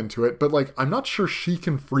sewn into it, but like I'm not sure she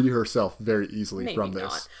can free herself very easily Maybe from this.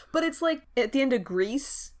 Not. But it's like at the end of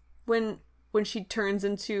Grease when she turns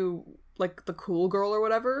into like the cool girl or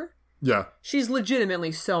whatever. Yeah. She's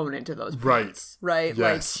legitimately sewn into those pants. Right?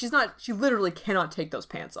 Yes. Like she literally cannot take those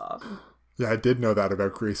pants off. Yeah, I did know that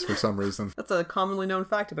about Grease for some reason. That's a commonly known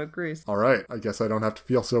fact about Grease. All right. I guess I don't have to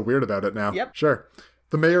feel so weird about it now. Yep. Sure.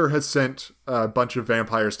 The mayor has sent a bunch of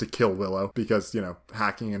vampires to kill Willow because,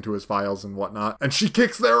 hacking into his files and whatnot. And she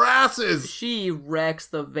kicks their asses! She wrecks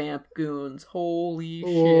the vamp goons. Holy shit.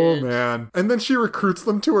 Oh, man. And then she recruits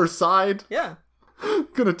them to her side. Yeah.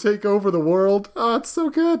 Gonna take over the world. Oh, it's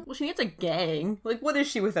so good. Well, she needs a gang. Like, what is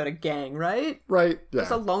she without a gang, right? Right, yeah.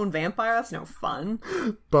 Just a lone vampire? That's no fun.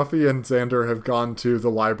 Buffy and Xander have gone to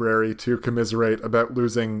the library to commiserate about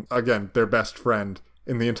losing, again, their best friend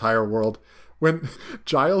in the entire world. When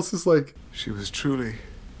Giles is like... She was truly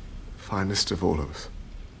finest of all of us.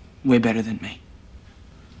 Way better than me.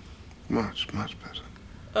 Much, much better.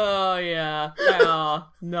 Oh, yeah. Oh,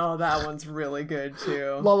 no, that one's really good,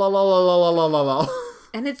 too. La la la la la la la la la.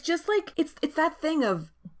 And it's just like, it's that thing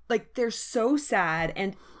of, like, they're so sad,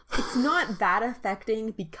 and it's not that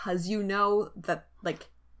affecting because you know that, like,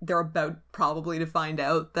 they're about probably to find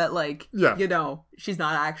out that, like, she's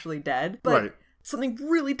not actually dead. But something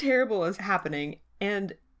really terrible is happening,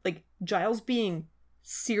 and, like, Giles being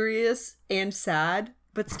serious and sad,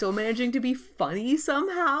 but still managing to be funny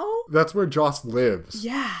somehow. That's where Joss lives.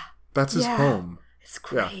 Yeah. That's his home. It's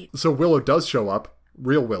great. Yeah. So Willow does show up,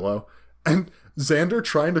 real Willow, and Xander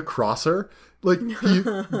trying to cross her, like, he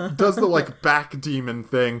does the, like, back demon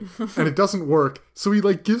thing, and it doesn't work, so he,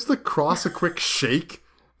 like, gives the cross a quick shake,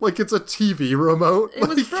 like it's a TV remote. It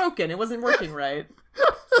was broken. It wasn't working right.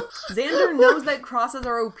 Xander knows that crosses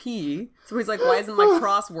are OP, so he's like, why isn't my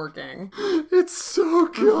cross working? It's so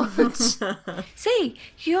good. Say,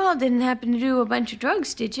 you all didn't happen to do a bunch of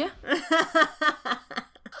drugs, did you?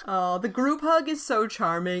 Oh, the group hug is so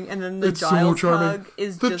charming, and then the Giles hug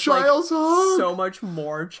is just so much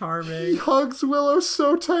more charming. He hugs Willow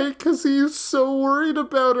so tight because he's so worried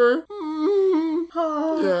about her.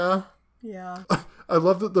 Yeah. Yeah. I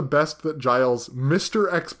love that the best that Giles,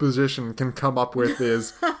 Mr. Exposition, can come up with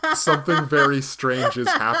is something very strange is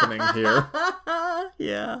happening here.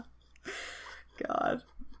 Yeah. God.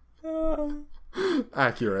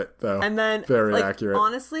 Accurate, though. And then, very like, accurate.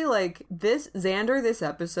 Honestly, like, this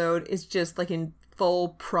episode is just, like, in full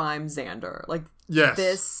prime Xander. Like,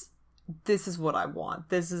 yes. This is what I want.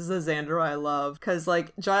 This is the Xander I love. Because,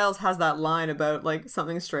 like, Giles has that line about, like,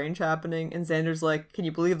 something strange happening, and Xander's like, can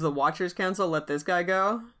you believe the Watchers Council let this guy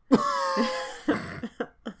go?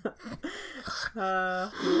 Yeah.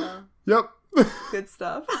 Yep. Good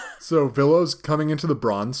stuff. So, Willow's coming into the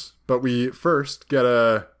bronze, but we first get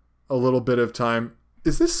a little bit of time.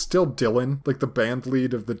 Is this still Dylan, like the band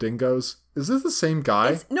lead of the Dingoes? Is this the same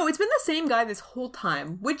guy? No, it's been the same guy this whole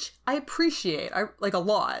time, which I appreciate, a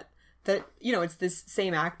lot. That, it's this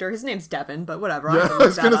same actor. His name's Devin, but whatever. Yeah, I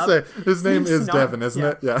was going to say, his name is Devin, isn't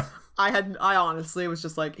it? Yeah. I honestly was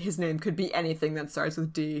just like, his name could be anything that starts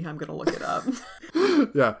with D. I'm going to look it up.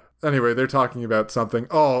 Yeah. Anyway, they're talking about something.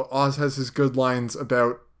 Oh, Oz has his good lines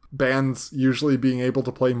about bands usually being able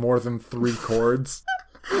to play more than 3 chords.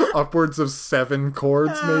 Upwards of 7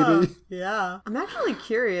 chords, maybe. Yeah. I'm actually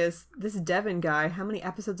curious, this Devin guy, how many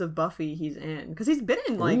episodes of Buffy he's in. Because he's been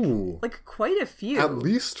in, like quite a few. At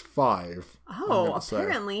least 5. Oh,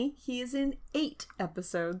 apparently he is in 8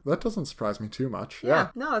 episodes. That doesn't surprise me too much. Yeah.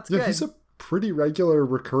 No, it's good. Yeah, he's a pretty regular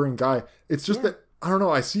recurring guy. It's just that, I don't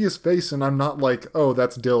know, I see his face and I'm not like, oh,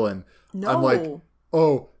 that's Dylan. No. I'm like,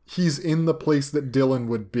 oh, he's in the place that Dylan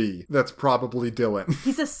would be. That's probably Dylan.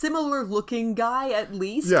 He's a similar looking guy, at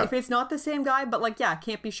least. Yeah. If it's not the same guy, but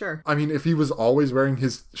can't be sure. I mean, if he was always wearing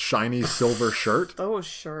his shiny silver shirt. Those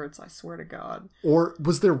shirts, I swear to God. Or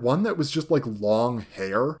was there one that was just like long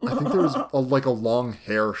hair? I think there was a long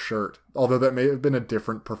hair shirt. Although that may have been a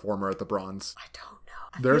different performer at the Bronze. I don't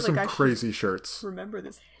know. There are some crazy shirts. Remember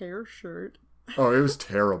this hair shirt. Oh, it was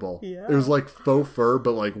terrible. Yeah. It was like faux fur,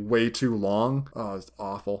 but like way too long. Oh, it's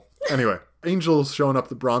awful. Anyway, Angel's showing up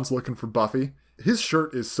the Bronze looking for Buffy. His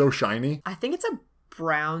shirt is so shiny. I think it's a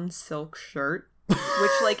brown silk shirt,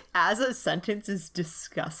 which, like, as a sentence is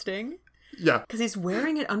disgusting. Yeah. Because he's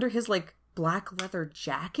wearing it under his, like, black leather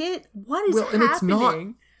jacket. What is happening?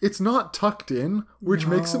 And it's not tucked in, which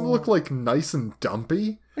makes him look, like, nice and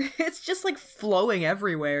dumpy. It's just, like, flowing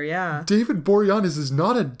everywhere, yeah. David Boreanaz is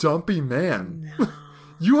not a dumpy man. No.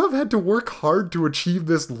 You have had to work hard to achieve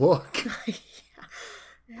this look.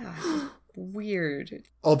 Yeah, it's weird.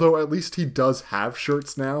 Although at least he does have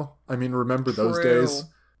shirts now. I mean, remember those days?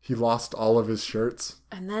 He lost all of his shirts.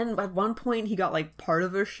 And then at one point he got like part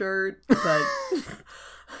of a shirt, but it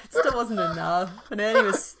still wasn't enough. And then he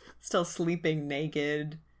was still sleeping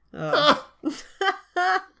naked. Yeah,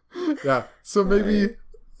 so maybe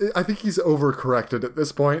I think he's overcorrected at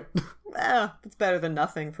this point. It's better than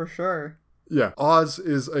nothing for sure. Yeah, Oz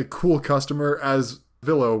is a cool customer as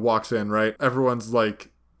Willow walks in, right? Everyone's like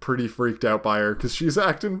pretty freaked out by her because she's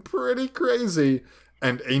acting pretty crazy,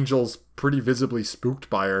 and Angel's pretty visibly spooked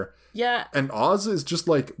by her. Yeah. And Oz is just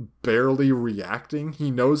like barely reacting.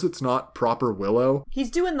 He knows it's not proper Willow.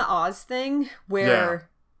 He's doing the Oz thing where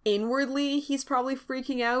inwardly he's probably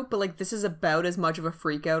freaking out, but like this is about as much of a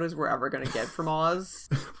freak out as we're ever going to get from Oz.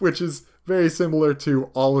 Which is very similar to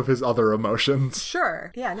all of his other emotions.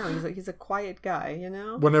 Sure. Yeah, no, he's a quiet guy, you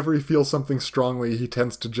know? Whenever he feels something strongly, he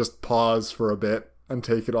tends to just pause for a bit and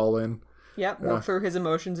take it all in. Yep, work through his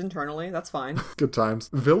emotions internally. That's fine. Good times.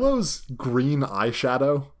 Willow's green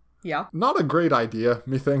eyeshadow. Yeah. Not a great idea,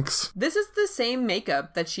 methinks. This is the same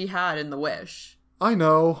makeup that she had in The Wish. I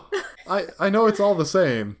know. I know it's all the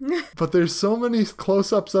same. But there's so many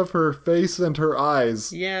close-ups of her face and her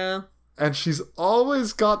eyes. Yeah. And she's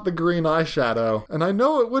always got the green eyeshadow. And I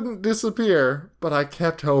know it wouldn't disappear, but I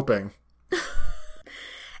kept hoping.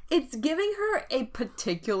 It's giving her a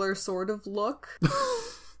particular sort of look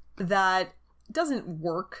that doesn't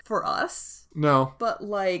work for us. No. But,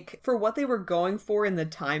 like, for what they were going for in the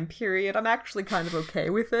time period, I'm actually kind of okay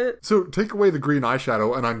with it. So take away the green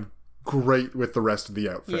eyeshadow, and I'm great with the rest of the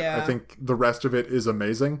outfit. Yeah. I think the rest of it is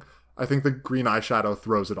amazing. I think the green eyeshadow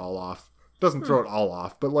throws it all off. Doesn't throw it all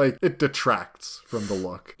off, but, like, it detracts from the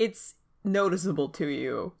look. It's noticeable to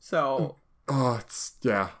you, so... Oh,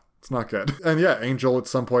 it's not good. And yeah, Angel at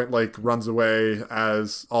some point, like, runs away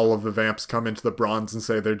as all of the vamps come into the bronze and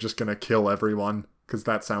say they're just gonna kill everyone, because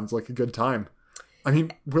that sounds like a good time. I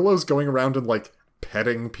mean, Willow's going around and, like,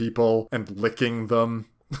 petting people and licking them.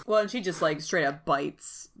 Well, and she just, like, straight up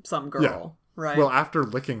bites some girl, right? Well, after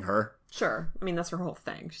licking her. Sure. I mean, that's her whole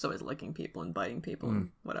thing. She's always licking people and biting people and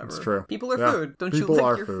whatever. That's true. People are food. Don't people you lick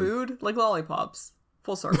are your food. food? Like lollipops.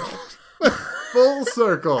 Full circle. Full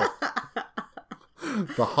circle.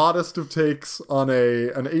 The hottest of takes on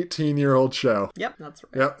an 18-year-old show. Yep, that's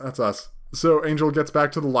right. Yep, that's us. So Angel gets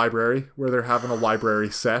back to the library where they're having a library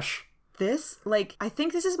sesh. This, like, I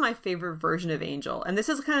think this is my favorite version of Angel. And this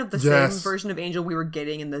is kind of the same version of Angel we were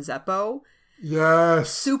getting in the Zeppo.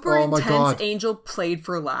 Yes. Super intense Angel played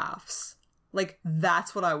for laughs. Like,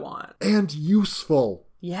 that's what I want. And useful.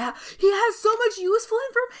 Yeah. He has so much useful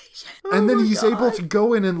information. And then he's able to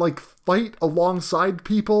go in and, like, fight alongside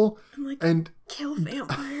people. And kill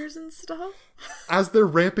vampires and stuff. As they're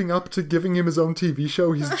ramping up to giving him his own TV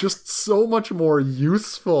show, he's just so much more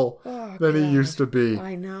useful than he used to be.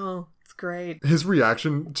 I know. It's great. His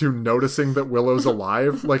reaction to noticing that Willow's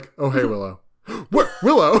alive, like, oh, hey, Willow. What?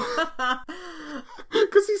 Willow?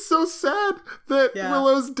 Because he's so sad that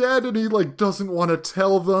Willow's dead and he, like, doesn't want to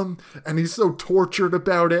tell them and he's so tortured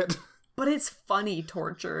about it. But it's funny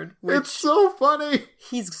tortured. It's so funny.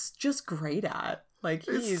 He's just great at. Like,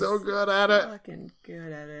 he's so good at it. Fucking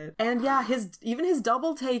good at it. And yeah, even his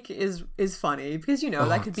double take is funny because, you know,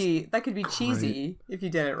 that could be cheesy if you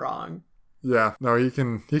did it wrong. Yeah, no, he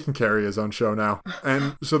can carry his own show now.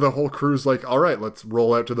 And so the whole crew's like, all right, let's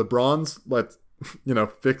roll out to the bronze. Let's, you know,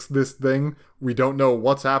 fix this thing. We don't know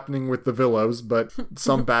what's happening with the Willows, but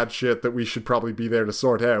some bad shit that we should probably be there to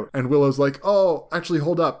sort out. And Willow's like, oh, actually,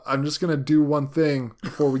 hold up. I'm just going to do one thing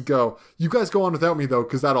before we go. You guys go on without me, though,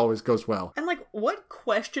 because that always goes well. And, like, what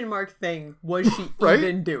question mark thing was she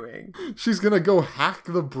even doing? She's going to go hack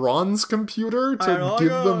the bronze computer to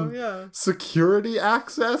give them security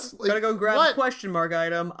access? Like, gotta go grab a question mark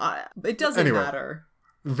item. It doesn't matter.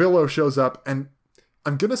 Willow shows up and...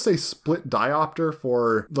 I'm gonna say split diopter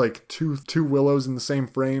for, like, two Willows in the same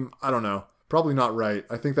frame. I don't know. Probably not right.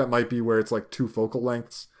 I think that might be where it's, like, 2 focal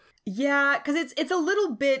lengths. Yeah, because it's a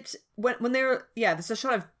little bit... When they're... Yeah, there's a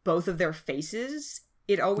shot of both of their faces.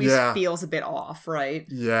 It always feels a bit off, right?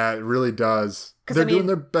 Yeah, it really does. They're doing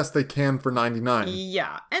their best they can for 99.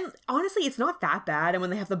 Yeah, and honestly, it's not that bad. And when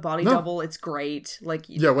they have the body double, it's great. Like,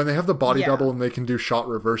 yeah, when they have the body double and they can do shot,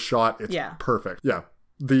 reverse shot, it's perfect. Yeah.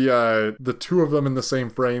 The two of them in the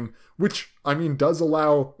same frame, which, I mean, does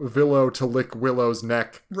allow Willow to lick Willow's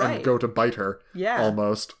neck and go to bite her. Yeah.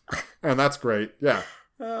 Almost. And that's great. Yeah.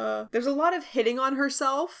 There's a lot of hitting on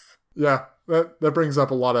herself. Yeah. That brings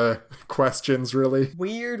up a lot of questions, really.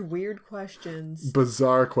 Weird questions.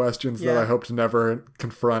 Bizarre questions that I hope to never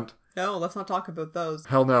confront. No, let's not talk about those.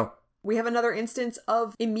 Hell no. We have another instance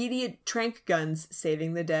of immediate trank guns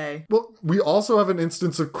saving the day. Well, we also have an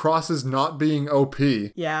instance of crosses not being OP.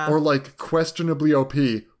 Yeah. Or, like, questionably OP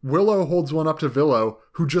Willow holds one up to Willow,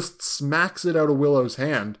 who just smacks it out of Willow's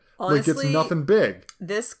hand. Honestly, like it's nothing big.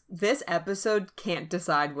 This episode can't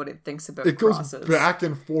decide what it thinks about it crosses. It goes back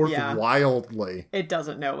and forth wildly. It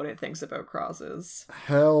doesn't know what it thinks about crosses.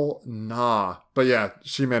 Hell nah. But yeah,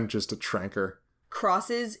 she manages to trank her.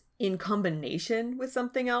 Crosses in combination with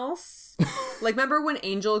something else? Like, remember when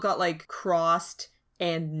Angel got, like, crossed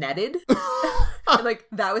and netted? Like,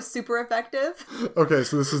 that was super effective? Okay,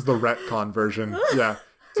 so this is the retcon version. Yeah.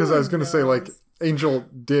 Because I was going to say, like, Angel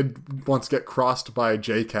did once get crossed by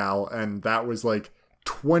J-Cal, and that was, like,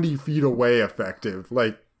 20 feet away effective.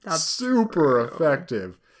 Like, that's super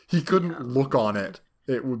effective. He couldn't look on it.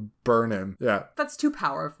 It would burn him. Yeah. That's too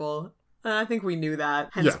powerful. I think we knew that.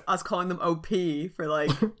 Hence us calling them OP for,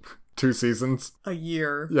 like... 2 seasons. A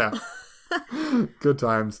year. Yeah. Good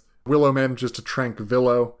times. Willow manages to trank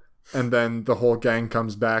Willow, and then the whole gang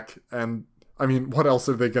comes back, and... I mean, what else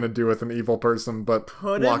are they going to do with an evil person but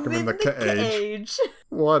lock him in the cage?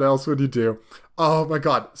 What else would you do? Oh my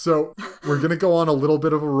god. So, we're going to go on a little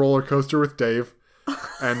bit of a roller coaster with Dave,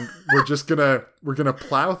 and we're going to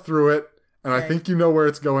plow through it, and I think you know where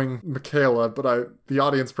it's going, Michaela, but the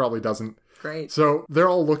audience probably doesn't. Great. So, they're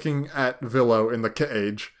all looking at Willow in the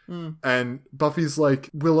cage, and Buffy's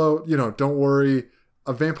like, Willow, don't worry,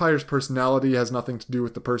 a vampire's personality has nothing to do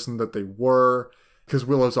with the person that they were. Because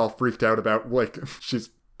Willow's all freaked out about, like,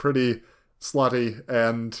 she's pretty slutty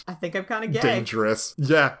and... I think I'm kind of gay. Dangerous.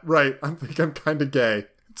 Yeah, right. I think I'm kind of gay.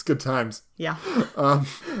 It's good times. Yeah.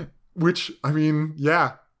 Which, I mean,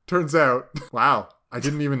 yeah, turns out... Wow, I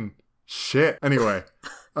didn't even... Shit. Anyway.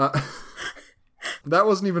 That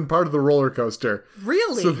wasn't even part of the roller coaster.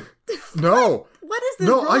 Really? So, no. What is this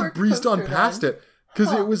roller coaster? No, I breezed on past it.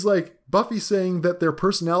 Because it was like Buffy saying that their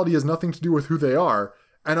personality has nothing to do with who they are.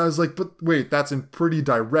 And I was like, but wait, that's in pretty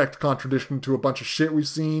direct contradiction to a bunch of shit we've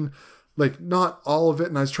seen. Like, not all of it.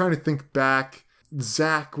 And I was trying to think back.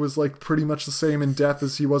 Zach was, like, pretty much the same in death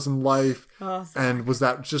as he was in life. Oh, and was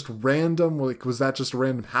that just random? Like, was that just a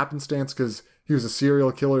random happenstance? Because he was a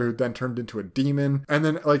serial killer who then turned into a demon. And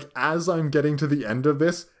then, like, as I'm getting to the end of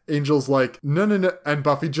this, Angel's like, no. And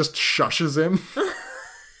Buffy just shushes him.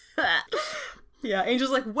 Yeah,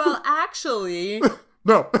 Angel's like, well, actually...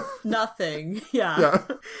 No. Nothing. Yeah.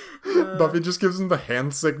 Buffy just gives him the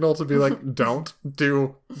hand signal to be like, don't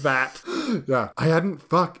do that. Yeah.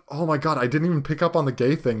 Oh my god, I didn't even pick up on the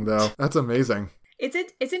gay thing, though. That's amazing.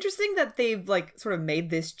 It's interesting that they've, like, sort of made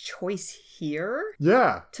this choice here.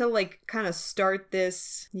 Yeah. To, like, kind of start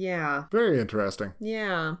this. Yeah. Very interesting.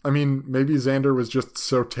 Yeah. I mean, maybe Xander was just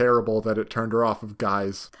so terrible that it turned her off of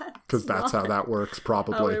guys. Because that's how that works,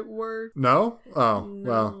 probably. How it works. No? Oh, no.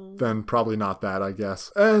 Well, then probably not that, I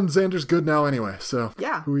guess. And Xander's good now anyway, so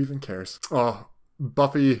yeah. Who even cares? Oh,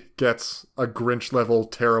 Buffy gets a Grinch-level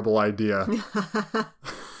terrible idea.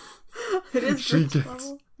 It is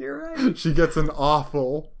Grinch-level. You're right. She gets an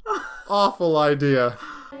awful idea.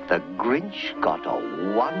 The Grinch got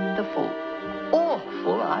a wonderful,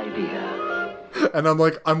 awful idea. And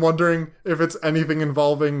I'm wondering if it's anything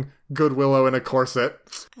involving Good Willow in a corset.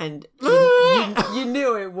 And you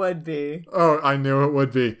knew it would be. Oh, I knew it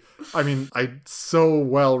would be. I mean, I so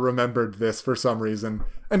well remembered this for some reason.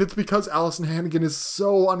 And it's because Allison Hannigan is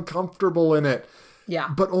so uncomfortable in it. Yeah.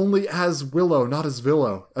 But only as Willow, not as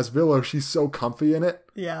Willow. As Willow, she's so comfy in it.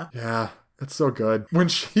 Yeah. Yeah, it's so good. When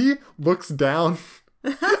she looks down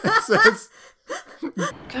and says...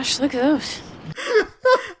 Gosh, look at those.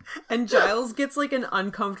 And Giles gets, like, an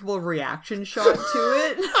uncomfortable reaction shot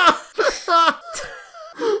to it.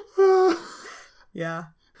 Yeah.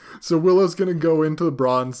 So Willow's gonna go into the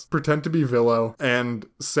bronze, pretend to be Willow, and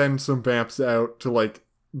send some vamps out to, like,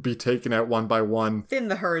 be taken out one by one. In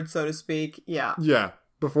the herd, so to speak. Yeah. Yeah.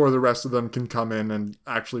 Before the rest of them can come in and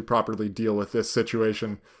actually properly deal with this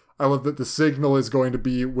situation. I love that the signal is going to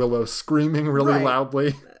be Willow screaming really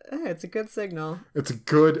loudly. It's a good signal. It's a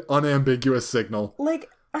good, unambiguous signal. Like,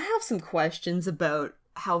 I have some questions about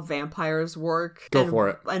how vampires work. Go for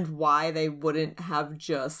it. And why they wouldn't have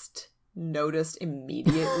just noticed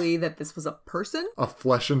immediately that this was a person. A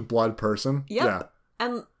flesh and blood person? Yep. Yeah.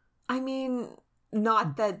 And, I mean,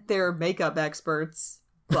 not that they're makeup experts,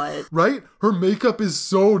 but... Right? Her makeup is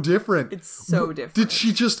so different. It's so different. Did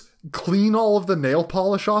she just clean all of the nail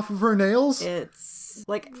polish off of her nails? It's...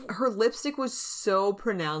 Like, her lipstick was so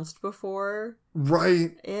pronounced before.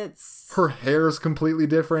 Right. It's... Her hair is completely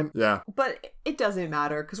different. Yeah. But it doesn't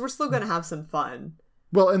matter, because we're still going to have some fun.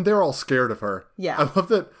 Well, and they're all scared of her. Yeah. I love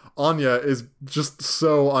that Anya is just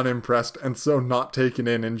so unimpressed and so not taken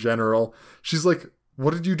in general. She's like,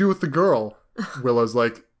 what did you do with the girl? Willow's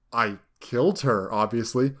like, I killed her,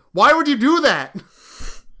 obviously. Why would you do that?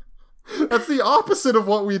 That's the opposite of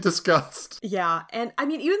what we discussed. Yeah, and I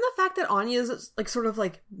mean, even the fact that Anya's like sort of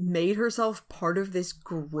like made herself part of this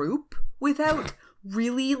group without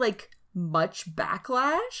really like much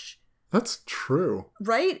backlash. That's true.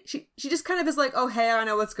 Right? She just kind of is like, oh, hey, I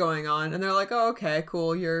know what's going on. And they're like, oh, okay,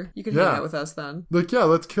 cool. You can hang out with us then. Like, yeah,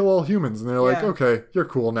 let's kill all humans. And they're like, okay, you're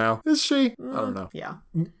cool now. Is she? I don't know. Yeah.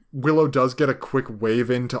 Willow does get a quick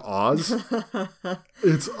wave into Oz.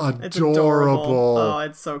 It's adorable. It's adorable. Oh,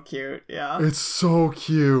 it's so cute. Yeah. It's so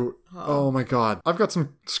cute. Oh my god. I've got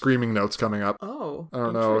some screaming notes coming up. Oh, I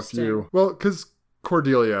don't know if you... Well, because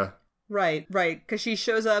Cordelia... Right. Because she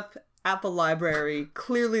shows up at the library,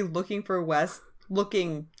 clearly looking for Wes,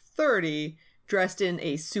 looking 30, dressed in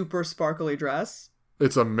a super sparkly dress.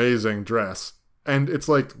 It's amazing dress. And it's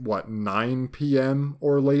like, what, 9 p.m.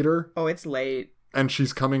 or later? Oh, it's late. And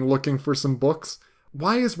she's coming looking for some books.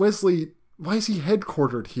 Why is he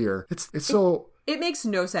headquartered here? It makes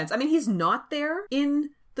no sense. I mean, he's not there in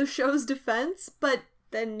the show's defense, but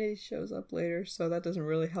then he shows up later, so that doesn't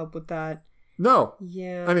really help with that. No.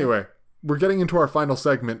 Yeah. Anyway, we're getting into our final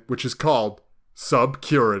segment, which is called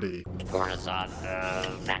Subcurity. Corazon,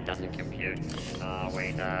 that doesn't compute.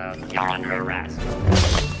 You're under arrest.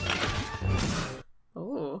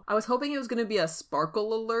 Oh, I was hoping it was going to be a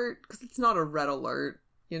sparkle alert, because it's not a red alert,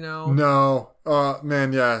 you know? No.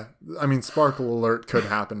 Man, yeah. I mean, sparkle alert could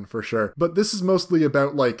happen for sure. But this is mostly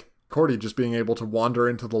about, like, Cordy just being able to wander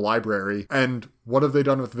into the library. And what have they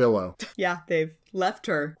done with Willow? Yeah, they've left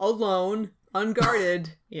her alone,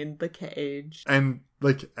 unguarded, in the cage. And,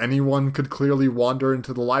 like, anyone could clearly wander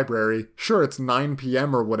into the library. Sure, it's 9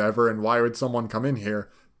 p.m. or whatever, and why would someone come in here?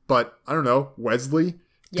 But, I don't know, Wesley?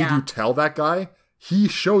 Yeah. Did you tell that guy? He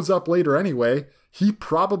shows up later anyway. He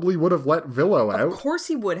probably would have let Willow out. Of course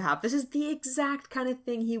he would have. This is the exact kind of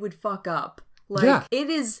thing he would fuck up. Like, It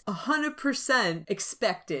is 100%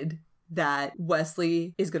 expected that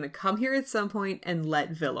Wesley is going to come here at some point and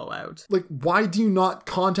let Willow out. Like, why do you not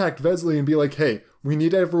contact Wesley and be like, hey, we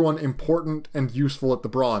need everyone important and useful at the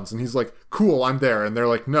Bronze? And he's like, cool, I'm there. And they're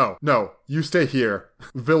like, no, you stay here.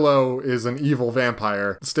 Willow is an evil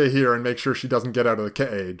vampire. Stay here and make sure she doesn't get out of the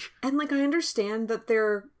cage. And, like, I understand that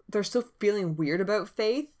they're still feeling weird about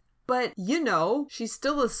Faith, but, you know, she's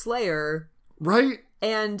still a Slayer. Right?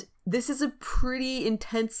 And this is a pretty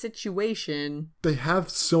intense situation. They have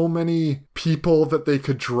so many people that they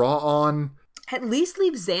could draw on. At least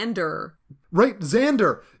leave Xander. Right,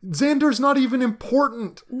 Xander. Xander's not even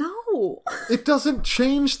important. No. It doesn't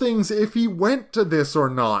change things if he went to this or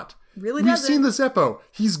not. Really We've doesn't. seen the Zeppo.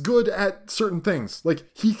 He's good at certain things. Like,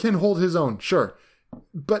 he can hold his own, sure.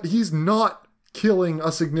 But he's not killing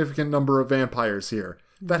a significant number of vampires here.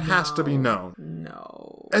 That has to be known.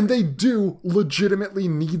 No. And they do legitimately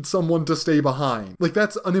need someone to stay behind. Like,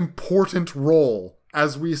 that's an important role,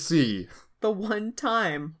 as we see. The one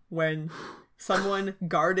time when someone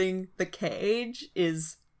guarding the cage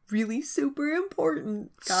is really super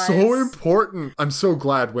important, guys. So important. I'm so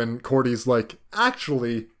glad when Cordy's like,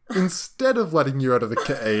 actually, instead of letting you out of the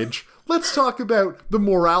cage, let's talk about the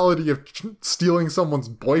morality of stealing someone's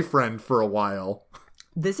boyfriend for a while.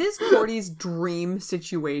 This is Cordy's dream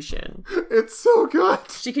situation. It's so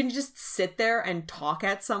good. She can just sit there and talk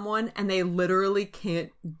at someone and they literally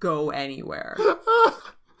can't go anywhere.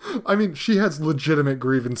 I mean, she has legitimate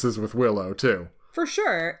grievances with Willow, too. For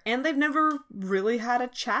sure. And they've never really had a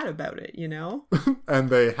chat about it, you know? And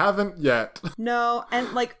they haven't yet. No.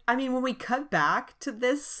 And, like, I mean, when we cut back to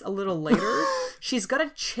this a little later, she's got a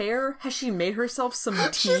chair. Has she made herself some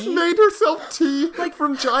tea? She's made herself tea, like,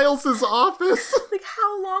 from Giles's office. Like,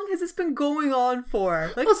 how long has this been going on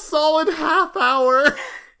for? Like, a solid half hour.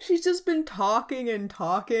 She's just been talking and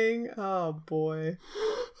talking. Oh, boy.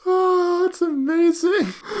 Oh, it's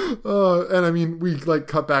amazing. And I mean, we like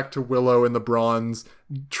cut back to Willow in the Bronze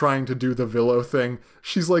trying to do the Willow thing.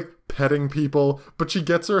 She's like petting people, but she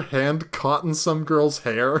gets her hand caught in some girl's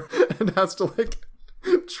hair and has to like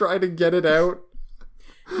try to get it out.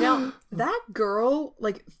 Now, that girl,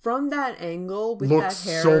 like, from that angle with looks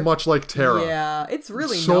that hair... so much like Tara. Yeah, it's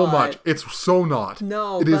really so not. much. It's so not.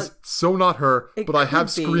 No, It is so not her, but I have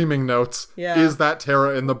be. screaming notes. Yeah. Is that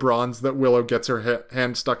Tara in the Bronze that Willow gets her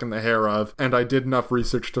hand stuck in the hair of? And I did enough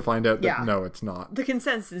research to find out that no, it's not. The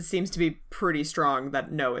consensus seems to be pretty strong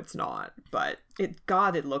that no, it's not. But,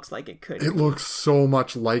 it looks like it could. It looks so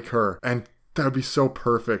much like her. And that would be so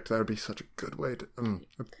perfect. That would be such a good way to...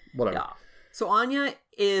 whatever. Yeah. So Anya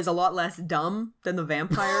is a lot less dumb than the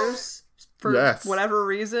vampires for whatever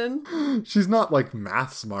reason. She's not like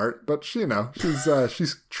math smart, but she's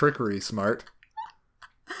trickery smart.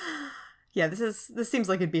 Yeah, this seems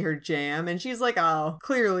like it'd be her jam. And she's like, oh,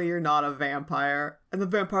 clearly you're not a vampire. And the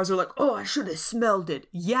vampires are like, oh, I should have smelled it.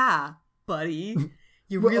 Yeah, buddy.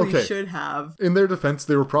 You really should have. In their defense,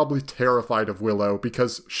 they were probably terrified of Willow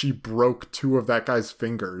because she broke 2 of that guy's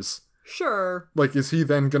fingers. Sure. Like, is he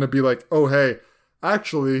then gonna be like, oh, hey,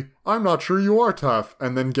 actually, I'm not sure you are tough,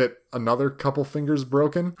 and then get another couple fingers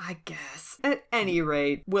broken? I guess. At any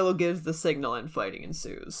rate, Willow gives the signal and fighting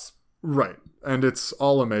ensues. Right. And it's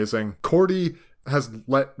all amazing. Cordy has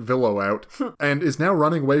let Willow out and is now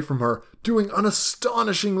running away from her, doing an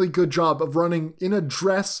astonishingly good job of running in a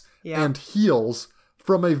dress and heels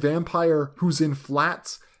from a vampire who's in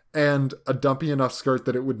flats and a dumpy enough skirt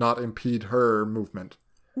that it would not impede her movement.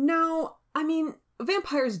 No, I mean,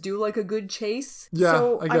 vampires do like a good chase. Yeah,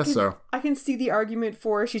 so I guess so. I can see the argument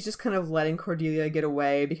for she's just kind of letting Cordelia get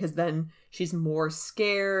away because then she's more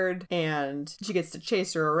scared and she gets to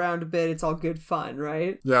chase her around a bit. It's all good fun,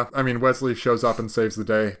 right? Yeah, I mean, Wesley shows up and saves the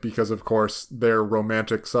day because, of course, their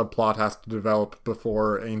romantic subplot has to develop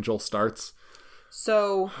before Angel starts.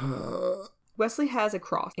 So... Wesley has a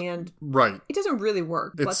cross, and it doesn't really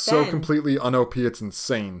work. It's so completely un-OP, it's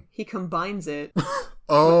insane. He combines it.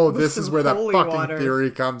 Oh, this is where that fucking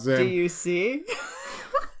theory comes in. Do you see?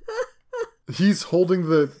 He's holding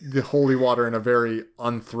the holy water in a very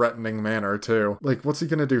unthreatening manner, too. Like, what's he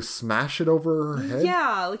gonna do? Smash it over her head?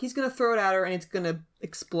 Yeah, like he's gonna throw it at her and it's gonna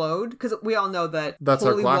explode. Because we all know that that's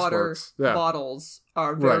holy how glass water works. Yeah. Bottles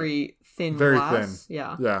are very thin very glass. thin.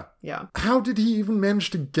 Yeah. How did he even manage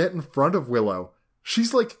to get in front of Willow?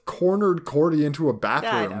 She's like cornered Cordy into a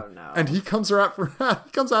bathroom. I don't know. And he comes at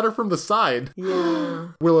her from the side. Yeah.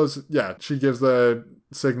 Willow's, she gives the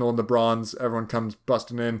signal in the bronze. Everyone comes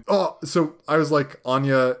busting in. Oh, so I was like,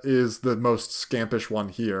 Anya is the most scampish one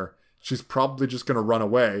here. She's probably just going to run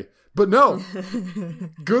away. But no,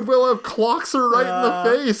 Good Willow clocks her right in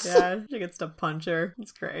the face. Yeah, she gets to punch her.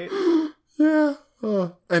 It's great. Yeah.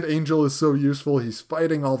 And Angel is so useful. He's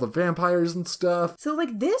fighting all the vampires and stuff. So,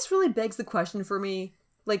 like, this really begs the question for me.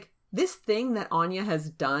 Like, this thing that Anya has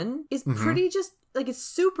done is pretty just, like, it's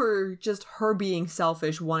super just her being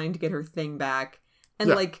selfish, wanting to get her thing back.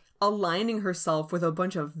 And, like, aligning herself with a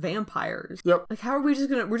bunch of vampires. Yep. Like, how are we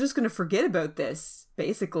we're just gonna forget about this,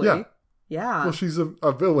 basically. Yeah. Well, she's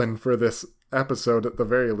a villain for this episode at the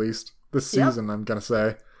very least. This season, I'm gonna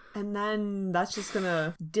say. And then that's just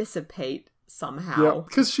gonna dissipate somehow. Yeah,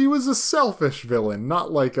 because she was a selfish villain,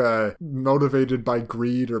 not like motivated by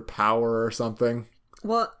greed or power or something.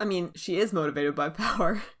 Well, I mean, she is motivated by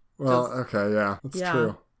power. Well, okay, yeah, that's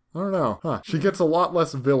true. I don't know. She gets a lot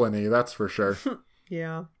less villainy, that's for sure.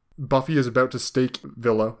 Yeah. Buffy is about to stake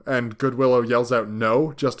Willow, and Good Willow yells out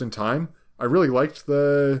no just in time. I really liked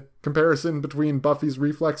the comparison between Buffy's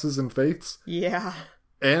reflexes and Faith's. Yeah.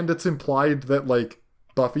 And it's implied that, like,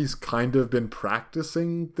 Buffy's kind of been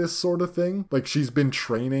practicing this sort of thing. Like, she's been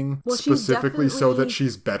training specifically so that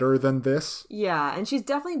she's better than this. Yeah, and she's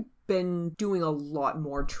definitely been doing a lot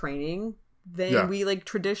more training than we, like,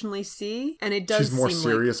 traditionally see. And it does She's more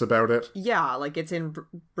serious about it. Yeah, like, it's in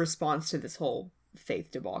response to this whole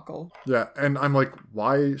Faith debacle. Yeah, and I'm like,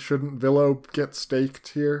 why shouldn't Willow get staked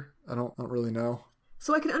here? I don't really know.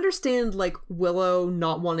 So I can understand, like, Willow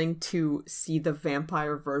not wanting to see the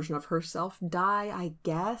vampire version of herself die, I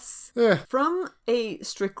guess. Yeah. From a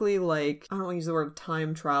strictly, like, I don't want to use the word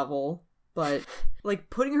time travel, but, like,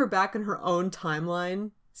 putting her back in her own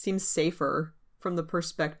timeline seems safer from the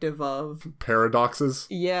perspective of... paradoxes?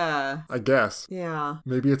 Yeah. I guess. Yeah.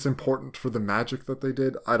 Maybe it's important for the magic that they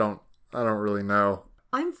did? I don't really know.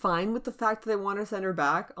 I'm fine with the fact that they want to send her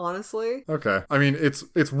back, honestly. Okay. I mean,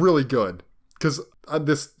 it's really good. Because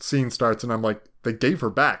this scene starts and I'm like, they gave her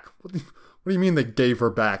back. What do you mean they gave her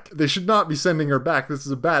back? They should not be sending her back. This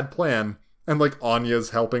is a bad plan. And like Anya's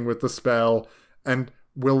helping with the spell. And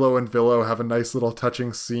Willow and Willow have a nice little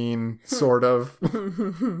touching scene, sort of.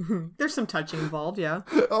 There's some touching involved, yeah.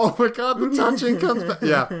 Oh my god, the touching comes back.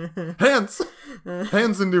 Yeah. Hands!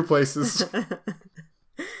 Hands in new places.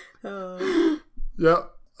 Yeah.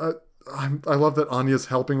 I love that Anya's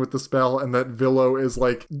helping with the spell and that Willow is,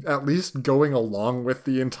 like, at least going along with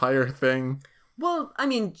the entire thing. Well, I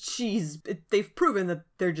mean, they've proven that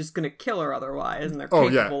they're just going to kill her otherwise, and they're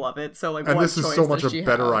capable of it, so, like, and what this is choice so much does a she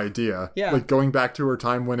better have? idea. Yeah. Like, going back to her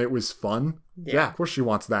time when it was fun. Yeah, of course she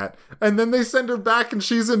wants that. And then they send her back and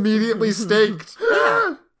she's immediately staked.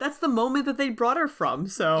 Yeah, that's the moment that they brought her from,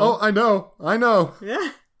 so... Oh, I know.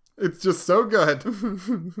 Yeah. It's just so good.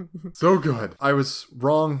 So good. I was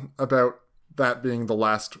wrong about that being the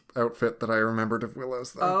last outfit that I remembered of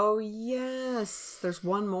Willow's, though. Oh, yes. There's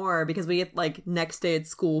one more, because we get, like, next day at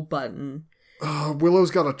school button.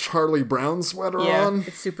 Willow's got a Charlie Brown sweater on.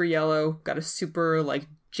 It's super yellow. Got a super, like,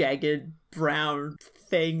 jagged brown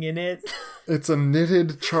thing in it. It's a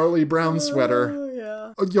knitted Charlie Brown sweater. Oh,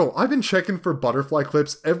 yeah. Yo, I've been checking for butterfly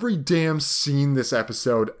clips every damn scene this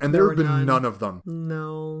episode, and there have been none of them.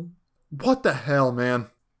 No. What the hell, man?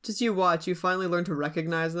 Just you watch. You finally learn to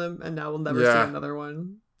recognize them, and now we'll never see another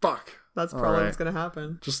one. Fuck. That's probably what's going to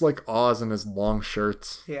happen. Just like Oz and his long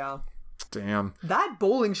shirts. Yeah. Damn. That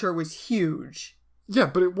bowling shirt was huge. Yeah,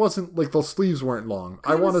 but it wasn't, like, the sleeves weren't long.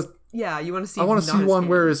 I want to... Yeah, you want to see... I want to see one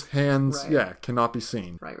where his hands, cannot be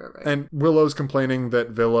seen. Right. And Willow's complaining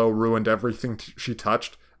that Willow ruined everything she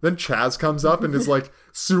touched. Then Chaz comes up and is, like,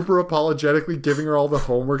 super apologetically giving her all the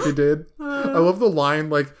homework he did. I love the line,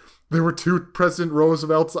 like, there were 2 President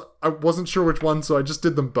Roosevelts. I wasn't sure which one, so I just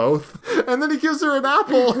did them both. And then he gives her an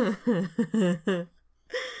apple.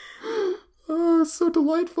 Oh, so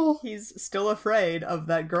delightful. He's still afraid of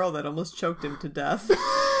that girl that almost choked him to death.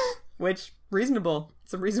 Which, reasonable.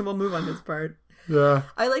 It's a reasonable move on his part. Yeah.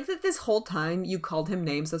 I like that this whole time you called him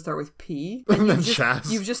names that start with P. And then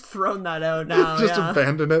Chaz. You've just thrown that out now. Just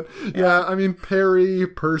abandoned it. Yeah, I mean, Perry,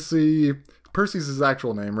 Percy. Percy's his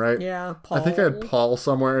actual name, right? Yeah, Paul. I think I had Paul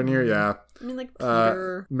somewhere in here, yeah. I mean, like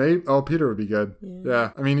Peter. Peter would be good.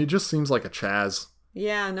 Yeah. I mean, he just seems like a Chaz.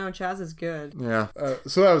 Yeah, no, Chaz is good. Yeah.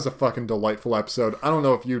 So that was a fucking delightful episode. I don't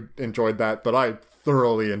know if you enjoyed that, but I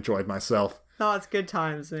thoroughly enjoyed myself. Oh, it's good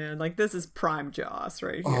times, man. Like, this is prime Joss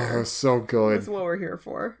right here. Oh, it was so good. That's what we're here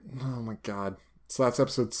for. Oh my god. So that's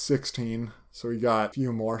episode 16. So we got a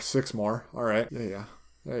few more, 6 more. All right.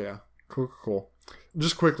 Yeah. Cool.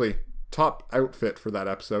 Just quickly, top outfit for that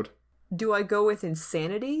episode. Do I go with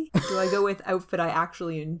insanity? Do I go with outfit I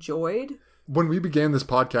actually enjoyed? When we began this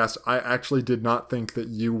podcast, I actually did not think that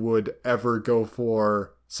you would ever go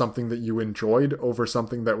for something that you enjoyed over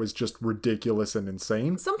something that was just ridiculous and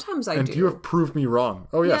insane. Sometimes I do. And you have proved me wrong.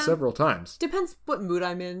 Oh yeah, several times. Depends what mood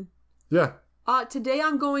I'm in. Yeah. Today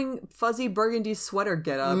I'm going fuzzy burgundy sweater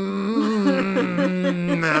getup.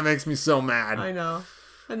 That makes me so mad. I know.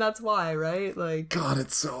 And that's why, right? Like, God,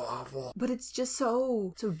 it's so awful. But it's just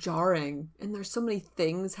so jarring. And there's so many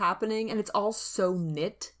things happening. And it's all so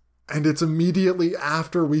knit. And it's immediately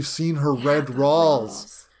after we've seen her red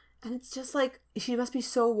Rawls. And it's just like, she must be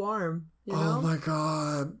so warm, you know? Oh my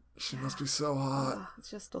god. She must be so hot. It's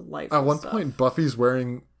just delightful. At one point, Buffy's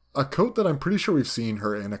wearing a coat that I'm pretty sure we've seen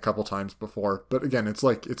her in a couple times before. But again, it's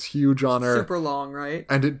like, it's huge on her. Super long, right?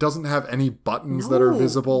 And it doesn't have any buttons that are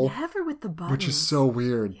visible. Never with the buttons. Which is so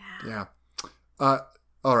weird. Yeah.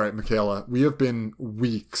 All right, Michaela, we have been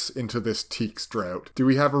weeks into this Teeks drought. Do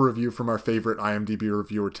we have a review from our favorite IMDb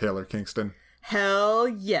reviewer, Taylor Kingston? Hell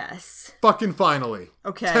yes. Fucking finally.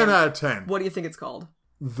 Okay. 10 out of 10. What do you think it's called?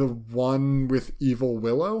 The one with Evil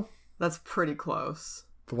Willow? That's pretty close.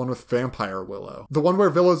 The one with Vampire Willow. The one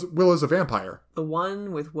where Willow's a vampire. The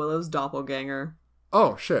one with Willow's doppelganger.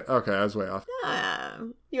 Oh, shit. Okay, I was way off.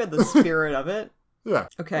 You had the spirit of it. Yeah.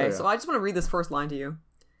 Okay, so I just want to read this first line to you.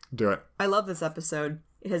 Do it. I love this episode.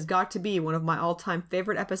 It has got to be one of my all-time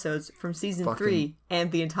favorite episodes from season 3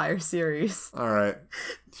 and the entire series. All right.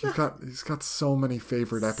 He's got so many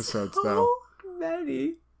favorite episodes, though. So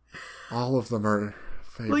many. All of them are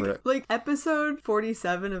favorite. Like episode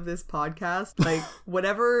 47 of this podcast, like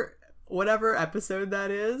whatever episode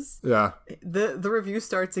that is. Yeah. The review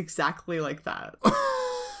starts exactly like that.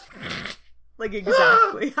 Like,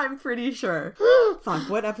 exactly. I'm pretty sure.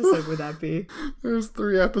 Fuck, what episode would that be? It was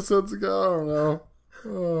 3 episodes ago. I don't know.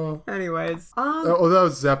 Oh. Anyways. That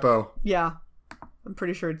was Zeppo. Yeah. I'm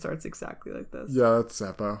pretty sure it starts exactly like this. Yeah, that's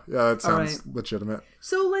Zeppo. Yeah, that sounds legitimate.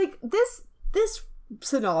 So, like, this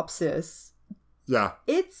synopsis... Yeah.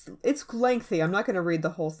 It's lengthy. I'm not going to read the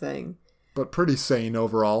whole thing. But pretty sane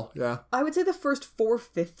overall, yeah. I would say the first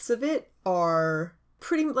 4/5 of it are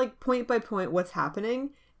pretty, like, point by point what's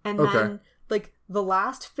happening. And then, like, the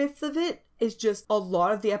last 1/5 of it is just a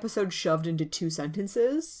lot of the episode shoved into 2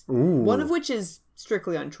 sentences. Ooh. One of which is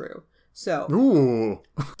strictly untrue. So... Ooh.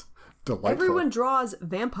 Delightful. Everyone draws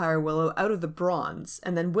Vampire Willow out of the bronze,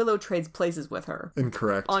 and then Willow trades places with her.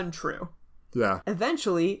 Incorrect. Untrue. Yeah.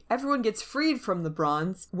 Eventually, everyone gets freed from the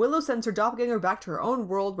bronze. Willow sends her doppelganger back to her own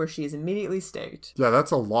world, where she is immediately staked. Yeah,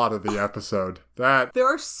 that's a lot of the episode. There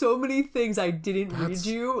are so many things I didn't read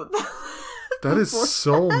you. That is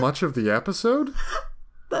so much of the episode?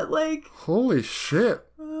 That, like... Holy shit.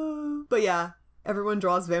 But yeah, everyone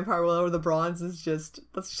draws Vampire Willow out of the bronze is just...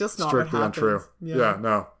 That's just not strictly what happens. Untrue. Yeah,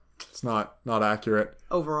 no. It's not accurate.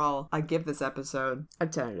 Overall, I give this episode a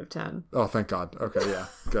 10 out of 10. Oh, thank God. Okay, yeah.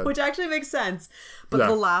 Good. Which actually makes sense. But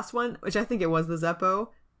the last one, which I think it was the Zeppo,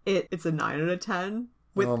 it's a 9 out of 10.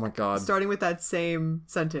 Oh my god. Starting with that same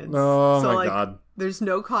sentence. Oh my god. There's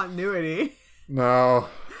no continuity. No.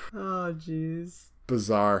 Oh, jeez.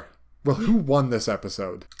 Bizarre. Well, who won this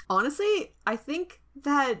episode? Honestly, I think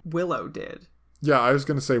that Willow did. Yeah, I was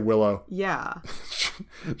going to say Willow. Yeah.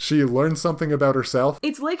 She learned something about herself.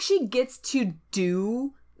 It's like she gets to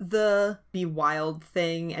do the be wild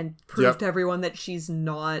thing and prove to everyone that she's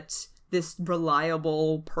not this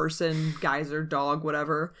reliable person, geyser, dog,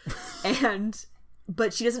 whatever.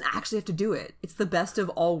 But she doesn't actually have to do it. It's the best of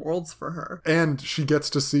all worlds for her. And she gets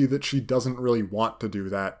to see that she doesn't really want to do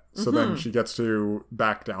that. So then she gets to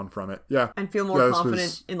back down from it. Yeah. And feel more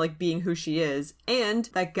confident in like being who she is. And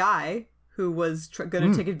that guy who was going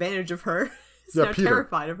to take advantage of her is now Peter.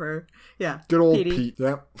 terrified of her. Yeah. Good old Petey. Pete.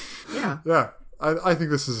 Yeah. Yeah. Yeah. I think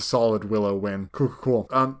this is a solid Willow win. Cool.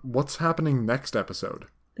 What's happening next episode?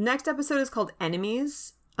 Next episode is called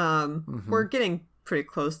Enemies. We're getting pretty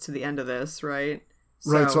close to the end of this, right?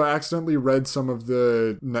 Right, so I accidentally read some of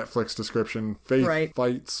the Netflix description. Faith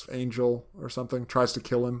fights Angel or something, tries to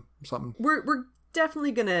kill him or something. We're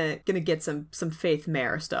definitely gonna get some Faith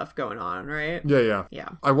Mare stuff going on, right? Yeah. Yeah.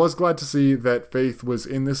 I was glad to see that Faith was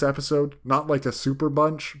in this episode. Not like a super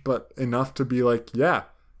bunch, but enough to be like, yeah,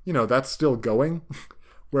 that's still going.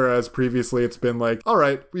 Whereas previously it's been like, all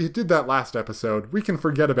right, we did that last episode. We can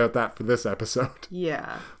forget about that for this episode.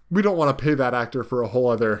 Yeah. We don't want to pay that actor for a whole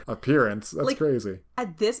other appearance. That's crazy.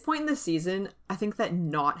 At this point in the season, I think that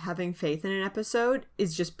not having Faith in an episode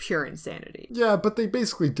is just pure insanity. Yeah, but they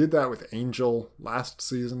basically did that with Angel last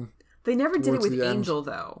season. They never did it with Angel,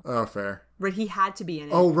 though. Oh, fair. Right, he had to be in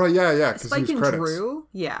it. Oh, right, yeah, because he was Spike and credits. Drew,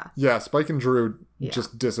 yeah. Yeah, Spike and Drew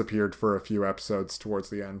just disappeared for a few episodes towards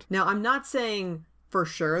the end. Now, I'm not saying for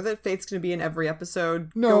sure that Faith's going to be in every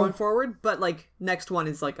episode going forward, but next one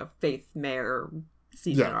is a Faith Mare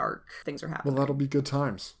season arc. Things are happening. Well, that'll be good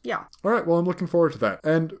times. Yeah. All right, well, I'm looking forward to that.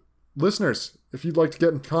 And listeners, if you'd like to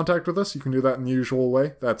get in contact with us, you can do that in the usual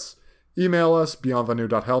way. That's email us,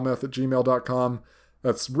 beyondthenew.hellmouth@gmail.com.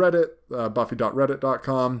 That's Reddit,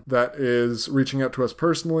 buffy.reddit.com. That is reaching out to us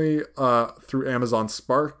personally through Amazon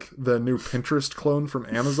Spark, the new Pinterest clone from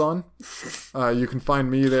Amazon. You can find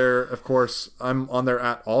me there, of course. I'm on there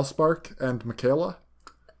at Allspark. And Michaela?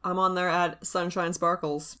 I'm on there at Sunshine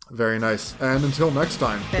Sparkles. Very nice. And until next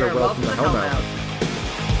time, farewell from the Hellmouth.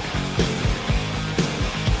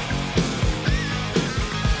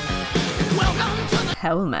 Welcome to the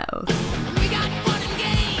Hellmouth. We got fun and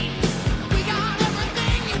games. We got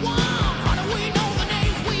everything you want. How do we know the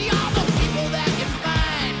names? We are the people that can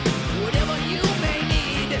find whatever you may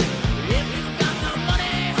need. If you got the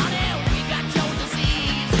money, honey, we got your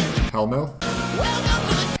disease. Hellmouth? Welcome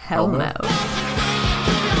to the Hellmouth. Hellmouth.